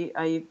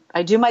I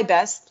do my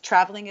best.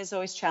 Traveling is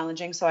always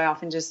challenging, so I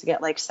often just get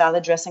like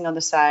salad dressing on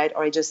the side,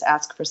 or I just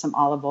ask for some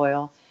olive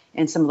oil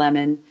and some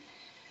lemon.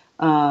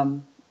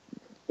 And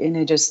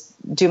I just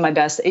do my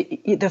best.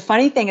 The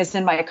funny thing is,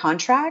 in my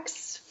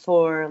contracts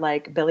for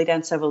like Belly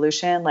Dance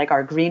Evolution, like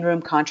our green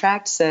room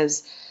contract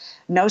says,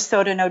 no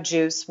soda, no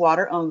juice,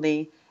 water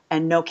only,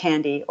 and no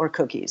candy or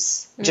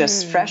cookies.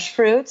 Just fresh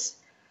fruits,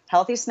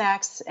 healthy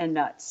snacks, and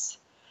nuts.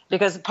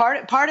 Because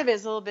part of it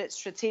is a little bit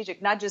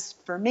strategic, not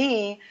just for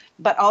me,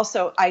 but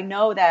also I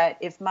know that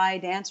if my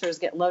dancers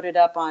get loaded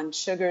up on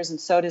sugars and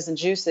sodas and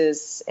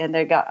juices, and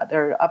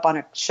they're up on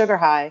a sugar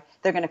high,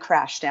 they're going to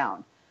crash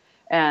down,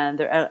 and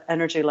their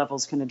energy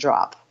level's going to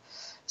drop.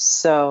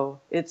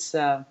 So it's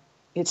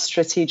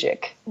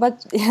strategic.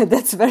 But yeah,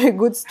 that's very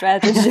good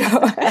strategy.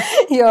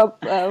 You're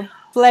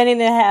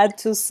planning ahead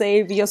to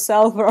save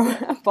yourself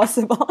from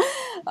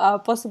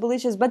possible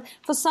issues. But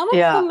for someone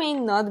who may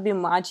not be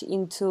much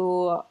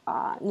into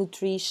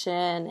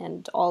nutrition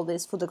and all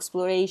these food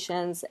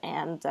explorations,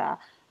 and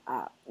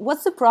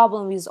what's the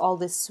problem with all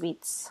these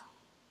sweets?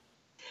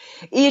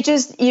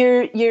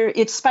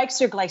 It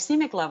spikes your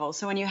glycemic level.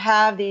 So when you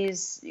have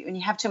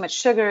too much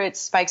sugar, it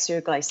spikes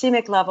your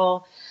glycemic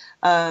level.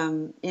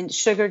 And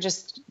sugar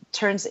just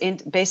turns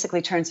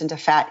into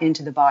fat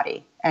into the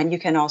body, and you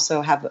can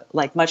also have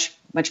like much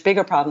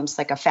bigger problems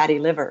like a fatty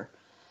liver.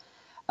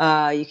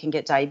 You can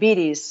get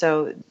diabetes.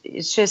 So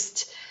it's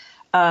just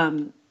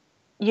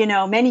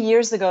many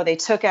years ago they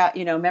took out,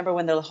 remember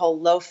when the whole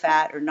low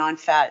fat or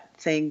non-fat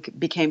thing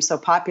became so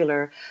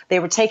popular, they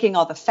were taking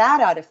all the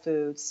fat out of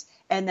foods,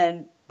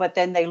 but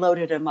then they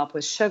loaded them up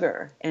with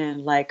sugar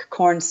and like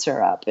corn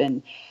syrup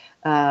and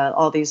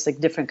all these like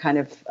different kind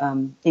of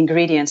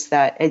ingredients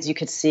that, as you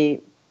could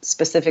see,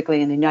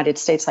 specifically in the United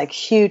States, like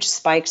huge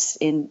spikes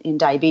in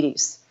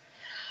diabetes.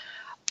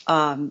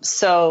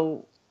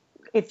 So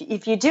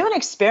if you do an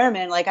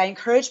experiment, like I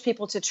encourage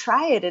people to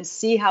try it and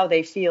see how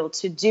they feel,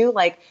 to do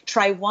like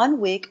try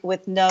 1 week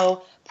with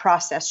no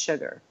processed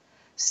sugar.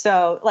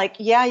 So like,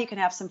 yeah, you can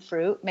have some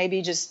fruit,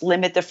 maybe just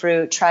limit the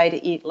fruit, try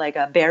to eat like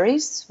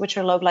berries, which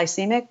are low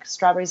glycemic,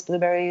 strawberries,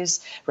 blueberries,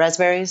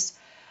 raspberries,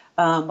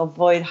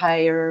 avoid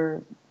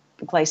higher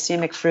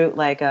glycemic fruit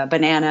like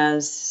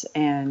bananas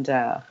and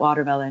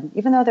watermelon,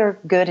 even though they're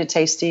good and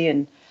tasty.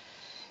 And,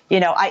 you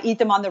know, I eat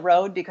them on the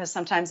road because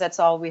sometimes that's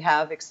all we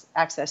have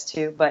access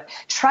to. But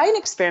try an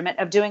experiment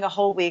of doing a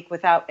whole week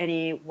without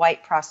any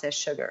white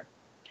processed sugar.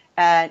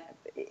 And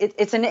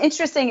it's an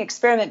interesting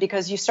experiment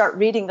because you start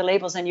reading the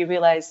labels and you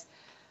realize,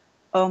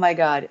 oh my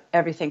God,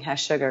 everything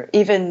has sugar.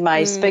 Even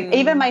my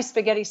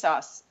spaghetti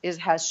sauce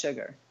has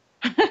sugar.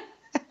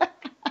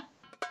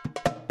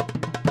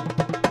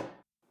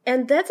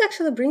 And that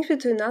actually brings me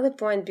to another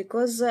point,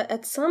 because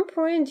at some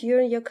point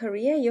during your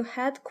career, you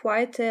had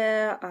quite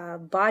a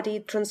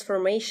body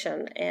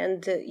transformation,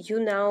 and you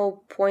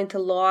now point a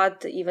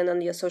lot, even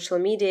on your social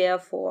media,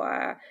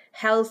 for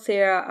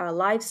healthier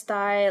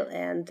lifestyle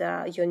and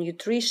your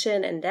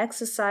nutrition and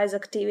exercise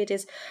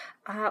activities.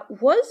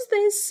 Was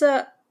this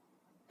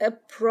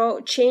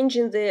change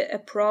in the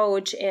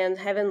approach and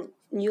having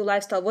new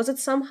lifestyle, was it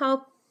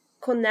somehow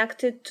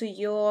connected to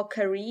your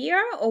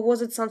career, or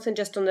was it something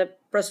just on a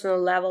personal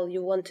level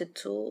you wanted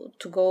to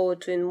go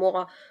to a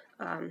more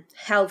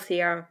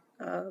healthier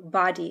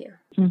body?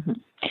 Mm-hmm.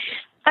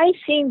 I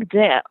think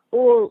that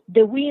all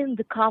the wind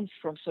comes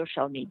from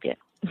social media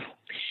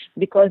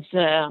because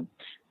the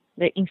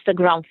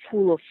Instagram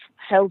full of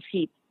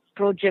healthy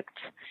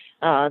projects,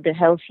 the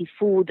healthy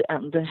food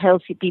and the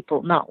healthy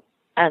people now,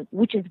 and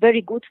which is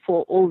very good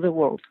for all the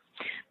world.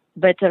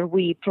 Better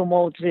we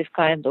promote this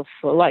kind of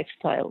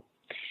lifestyle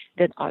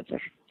than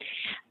others.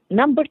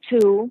 Number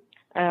two,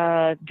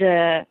 now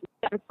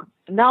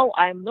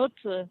I'm not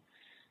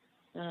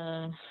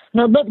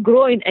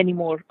growing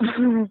anymore.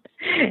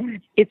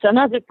 It's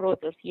another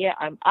process. Yeah,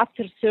 I'm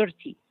after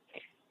 30,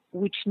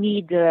 which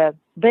need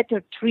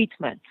better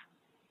treatment.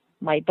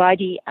 My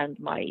body and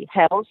my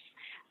health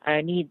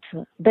need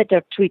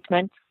better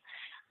treatment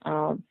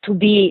to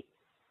be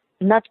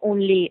not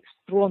only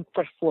strong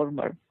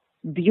performer,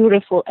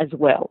 beautiful as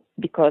well.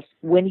 Because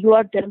when you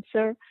are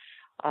dancer,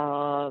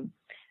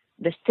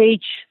 the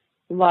stage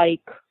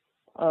like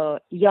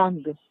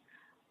young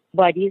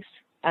bodies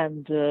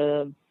and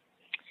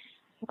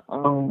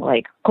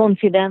like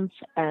confidence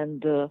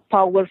and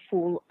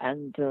powerful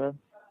and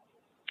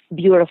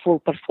beautiful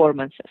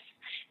performances.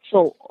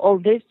 So all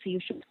this you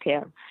should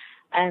care.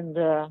 And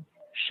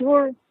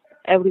sure,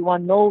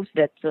 everyone knows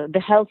that the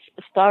health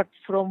starts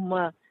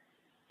from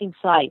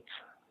inside,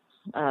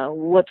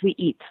 what we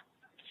eat.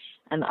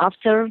 And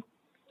after,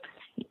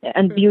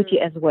 and beauty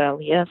as well,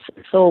 yes.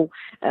 So,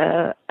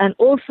 and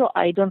also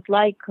I don't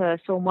like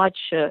so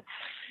much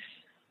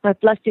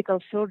plastical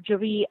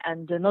surgery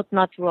and not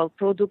natural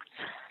products.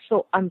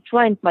 So I'm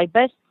trying my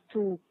best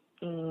to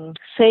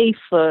save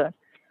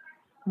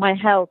my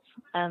health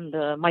and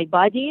my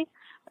body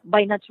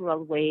by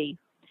natural way.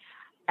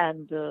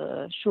 And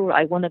sure,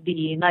 I want to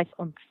be nice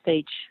on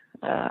stage.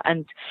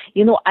 And,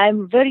 you know,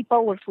 I'm very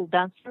powerful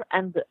dancer,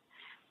 and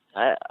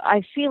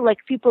I feel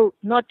like people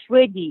not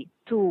ready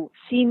to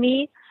see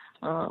me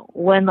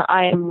when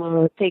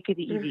I'm take it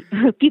easy.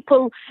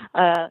 People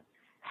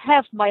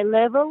have my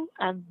level,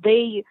 and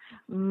they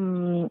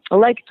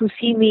like to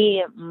see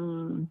me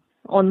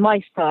on my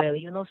style.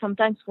 You know,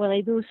 sometimes when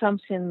I do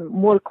something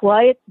more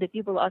quiet, the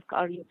people ask,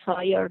 "Are you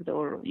tired?"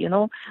 Or, you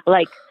know,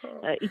 like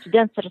each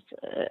dancer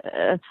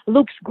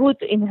looks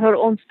good in her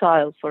own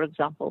style, for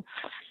example.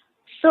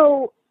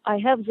 So I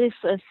have this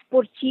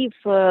sportive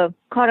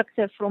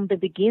character from the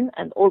beginning,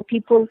 and all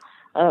people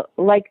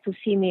like to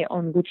see me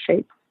on good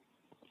shape.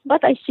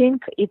 But I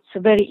think it's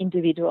very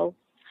individual,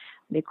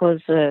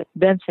 because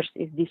dancers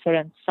is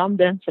different. Some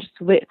dancers,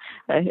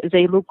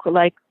 they look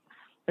like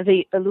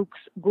they looks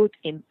good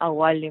in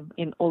awalim,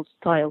 in old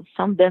style.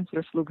 Some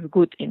dancers look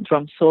good in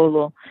drum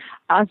solo.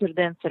 Other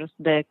dancers,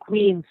 the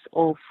queens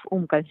of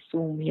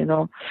Kulthum, you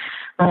know,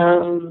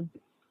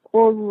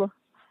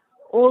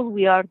 all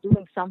we are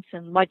doing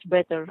something much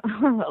better,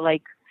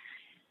 like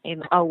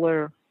in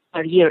our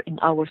career, in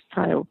our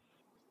style.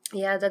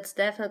 Yeah, that's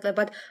definitely.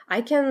 But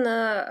I can,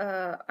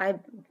 I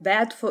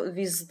bet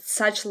with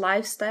such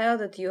lifestyle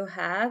that you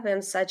have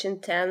and such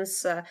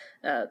intense,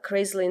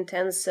 crazily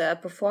intense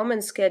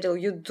performance schedule,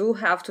 you do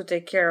have to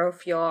take care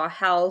of your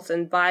health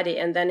and body,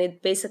 and then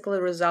it basically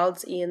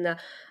results in a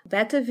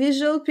better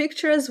visual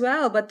picture as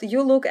well. But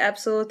you look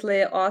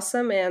absolutely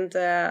awesome, and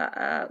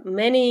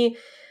many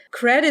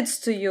credits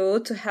to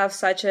you to have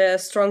such a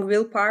strong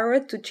willpower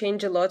to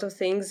change a lot of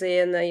things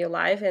in your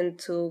life and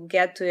to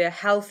get to a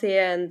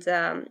healthier and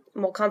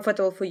more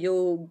comfortable for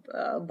you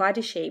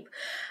body shape.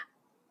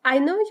 I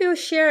know you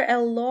share a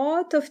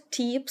lot of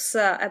tips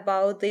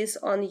about this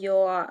on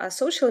your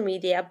social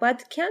media,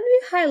 but can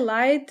we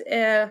highlight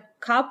a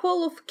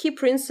couple of key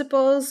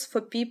principles for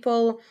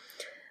people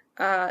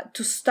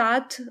to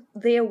start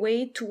their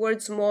way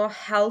towards more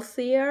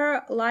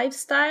healthier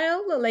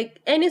lifestyle?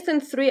 Like anything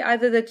three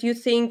either that you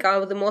think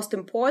are the most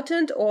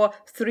important or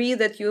three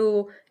that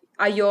you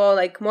are your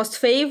like most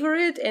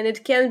favorite, and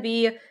it can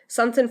be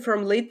something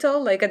from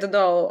little, like I don't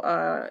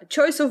know,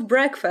 choice of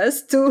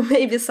breakfast to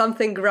maybe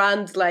something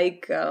grand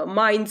like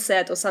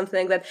mindset or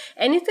something like that.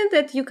 Anything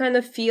that you kind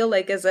of feel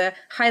like as a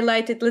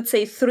highlighted, let's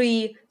say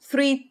three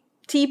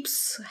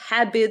tips,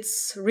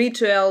 habits,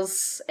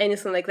 rituals,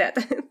 anything like that.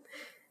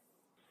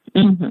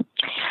 Mm-hmm.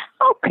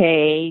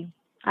 Okay,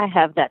 I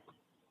have that.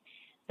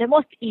 The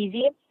most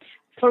easy,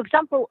 for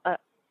example,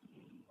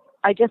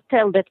 I just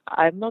tell that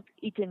I'm not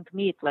eating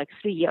meat like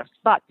 3 years,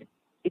 but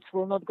it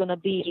will not gonna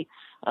be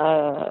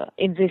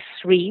in this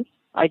 3.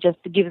 I just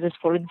give this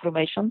for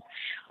information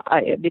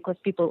because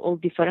people all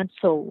different.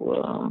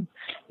 So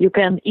you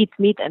can eat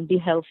meat and be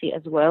healthy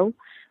as well,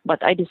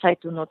 but I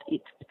decide to not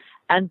eat.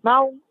 And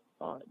now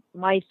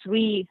my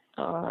 3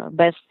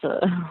 best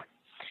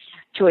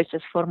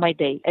choices for my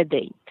day.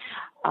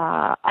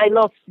 I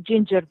love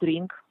ginger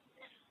drink,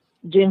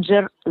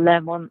 ginger,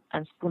 lemon,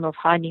 and spoon of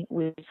honey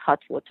with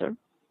hot water.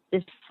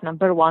 This is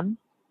number 1.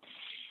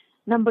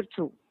 Number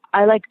 2,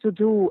 I like to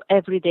do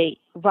every day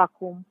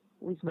vacuum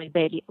with my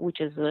belly, which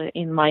is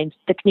in my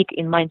technique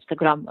in my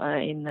Instagram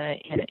in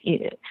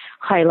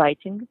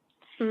highlighting.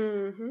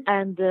 Mm-hmm.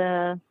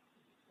 And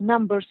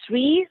number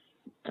 3,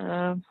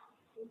 oh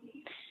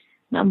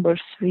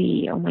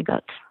my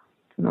God,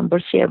 number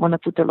 3, I want to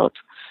put a lot.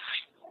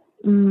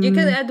 You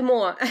can add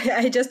more.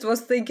 I just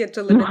was thinking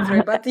to limit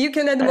 3, but you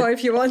can add more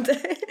if you want.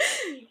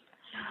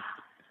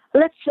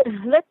 Let's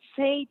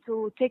say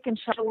to take a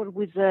shower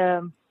with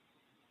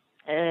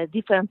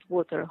different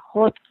water,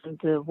 hot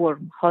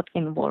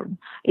and warm.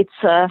 It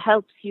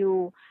helps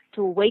you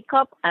to wake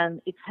up, and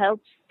it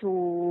helps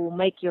to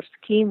make your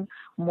skin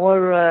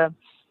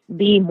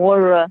be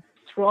more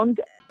strong.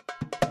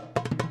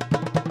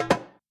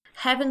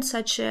 Having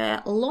such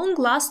a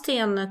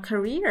long-lasting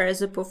career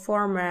as a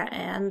performer,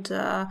 and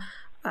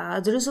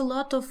there is a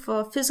lot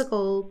of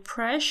physical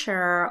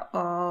pressure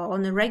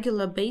on a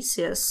regular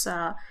basis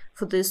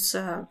for these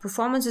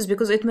performances,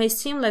 because it may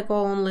seem like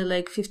only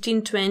like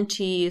 15,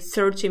 20,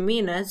 30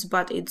 minutes,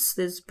 but it's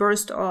this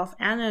burst of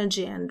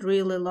energy and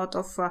really a lot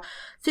of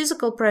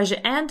physical pressure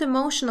and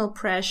emotional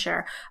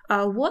pressure.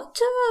 What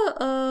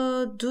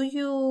do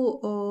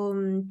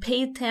you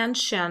pay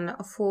attention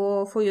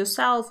for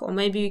yourself, or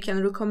maybe you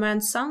can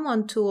recommend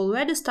someone to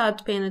already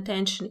start paying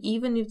attention,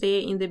 even if they're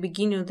in the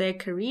beginning of their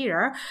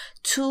career,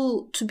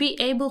 to be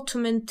able to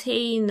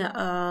maintain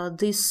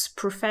this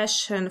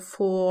profession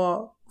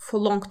for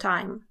long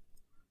time?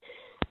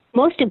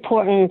 Most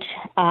important,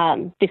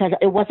 because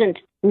it wasn't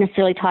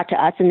necessarily taught to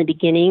us in the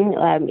beginning,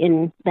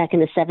 back in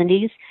the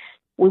 70s,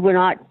 we were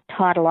not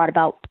taught a lot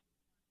about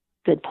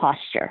good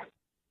posture.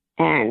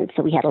 And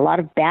so we had a lot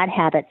of bad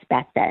habits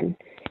back then.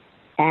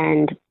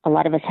 And a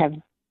lot of us have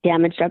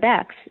damaged our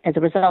backs as a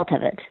result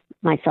of it,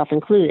 myself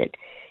included.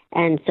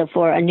 And so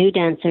for a new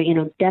dancer,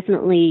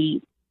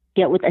 definitely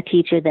get with a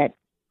teacher that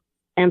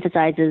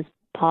emphasizes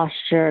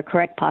posture,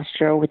 correct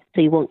posture,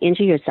 so you won't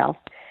injure yourself.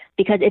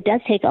 Because it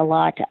does take a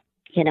lot,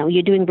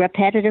 you're doing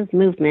repetitive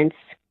movements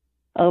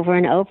over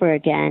and over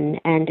again,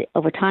 and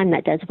over time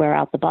that does wear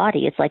out the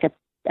body. It's like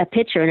a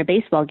pitcher in a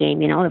baseball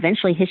game,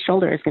 eventually his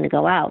shoulder is going to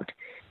go out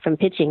from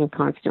pitching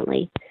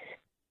constantly.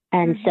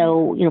 And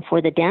so,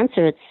 for the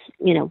dancer,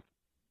 it's,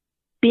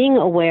 being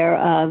aware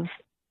of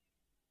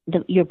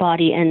your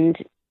body and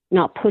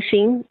not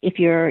pushing if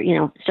you're,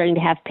 starting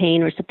to have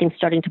pain or something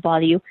starting to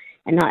bother you.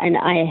 And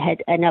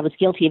I was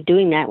guilty of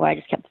doing that, where I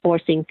just kept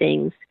forcing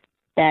things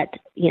that,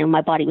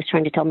 my body was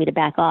trying to tell me to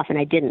back off, and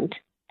I didn't.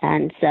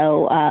 And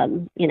so,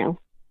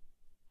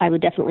 I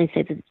would definitely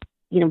say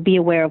that, be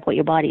aware of what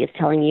your body is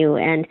telling you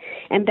and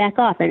back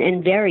off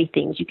and vary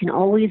things. You can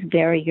always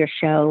vary your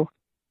show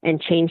and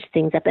change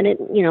things up. And it,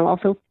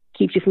 also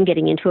keeps you from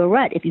getting into a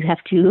rut if you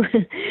have to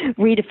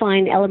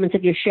redefine elements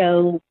of your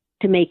show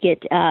to make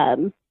it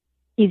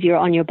easier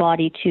on your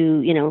body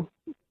to,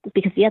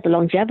 because, the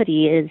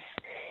longevity is,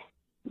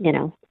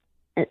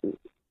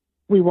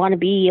 we want to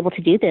be able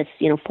to do this,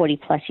 40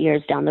 plus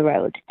years down the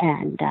road.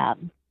 And, a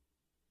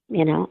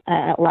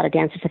lot of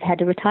dancers have had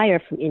to retire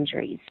from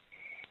injuries.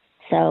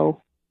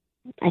 So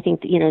I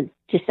think,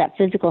 just that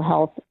physical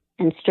health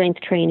and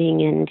strength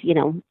training and,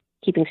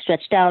 keeping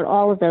stretched out,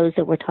 all of those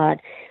that we're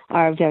taught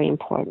are very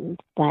important.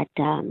 But,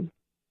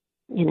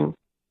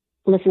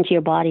 listen to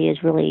your body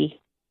is really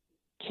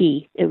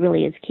key. It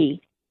really is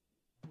key.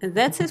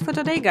 That's it for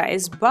today,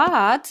 guys.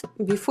 But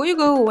before you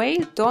go away,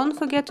 don't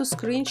forget to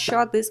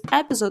screenshot this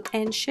episode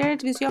and share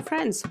it with your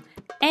friends.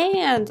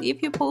 And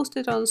if you post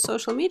it on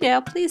social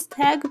media, please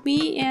tag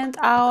me and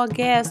our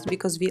guest,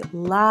 because we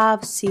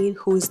love seeing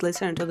who is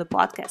listening to the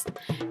podcast.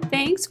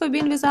 Thanks for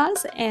being with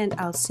us, and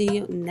I'll see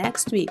you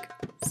next week.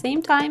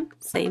 Same time,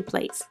 same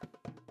place.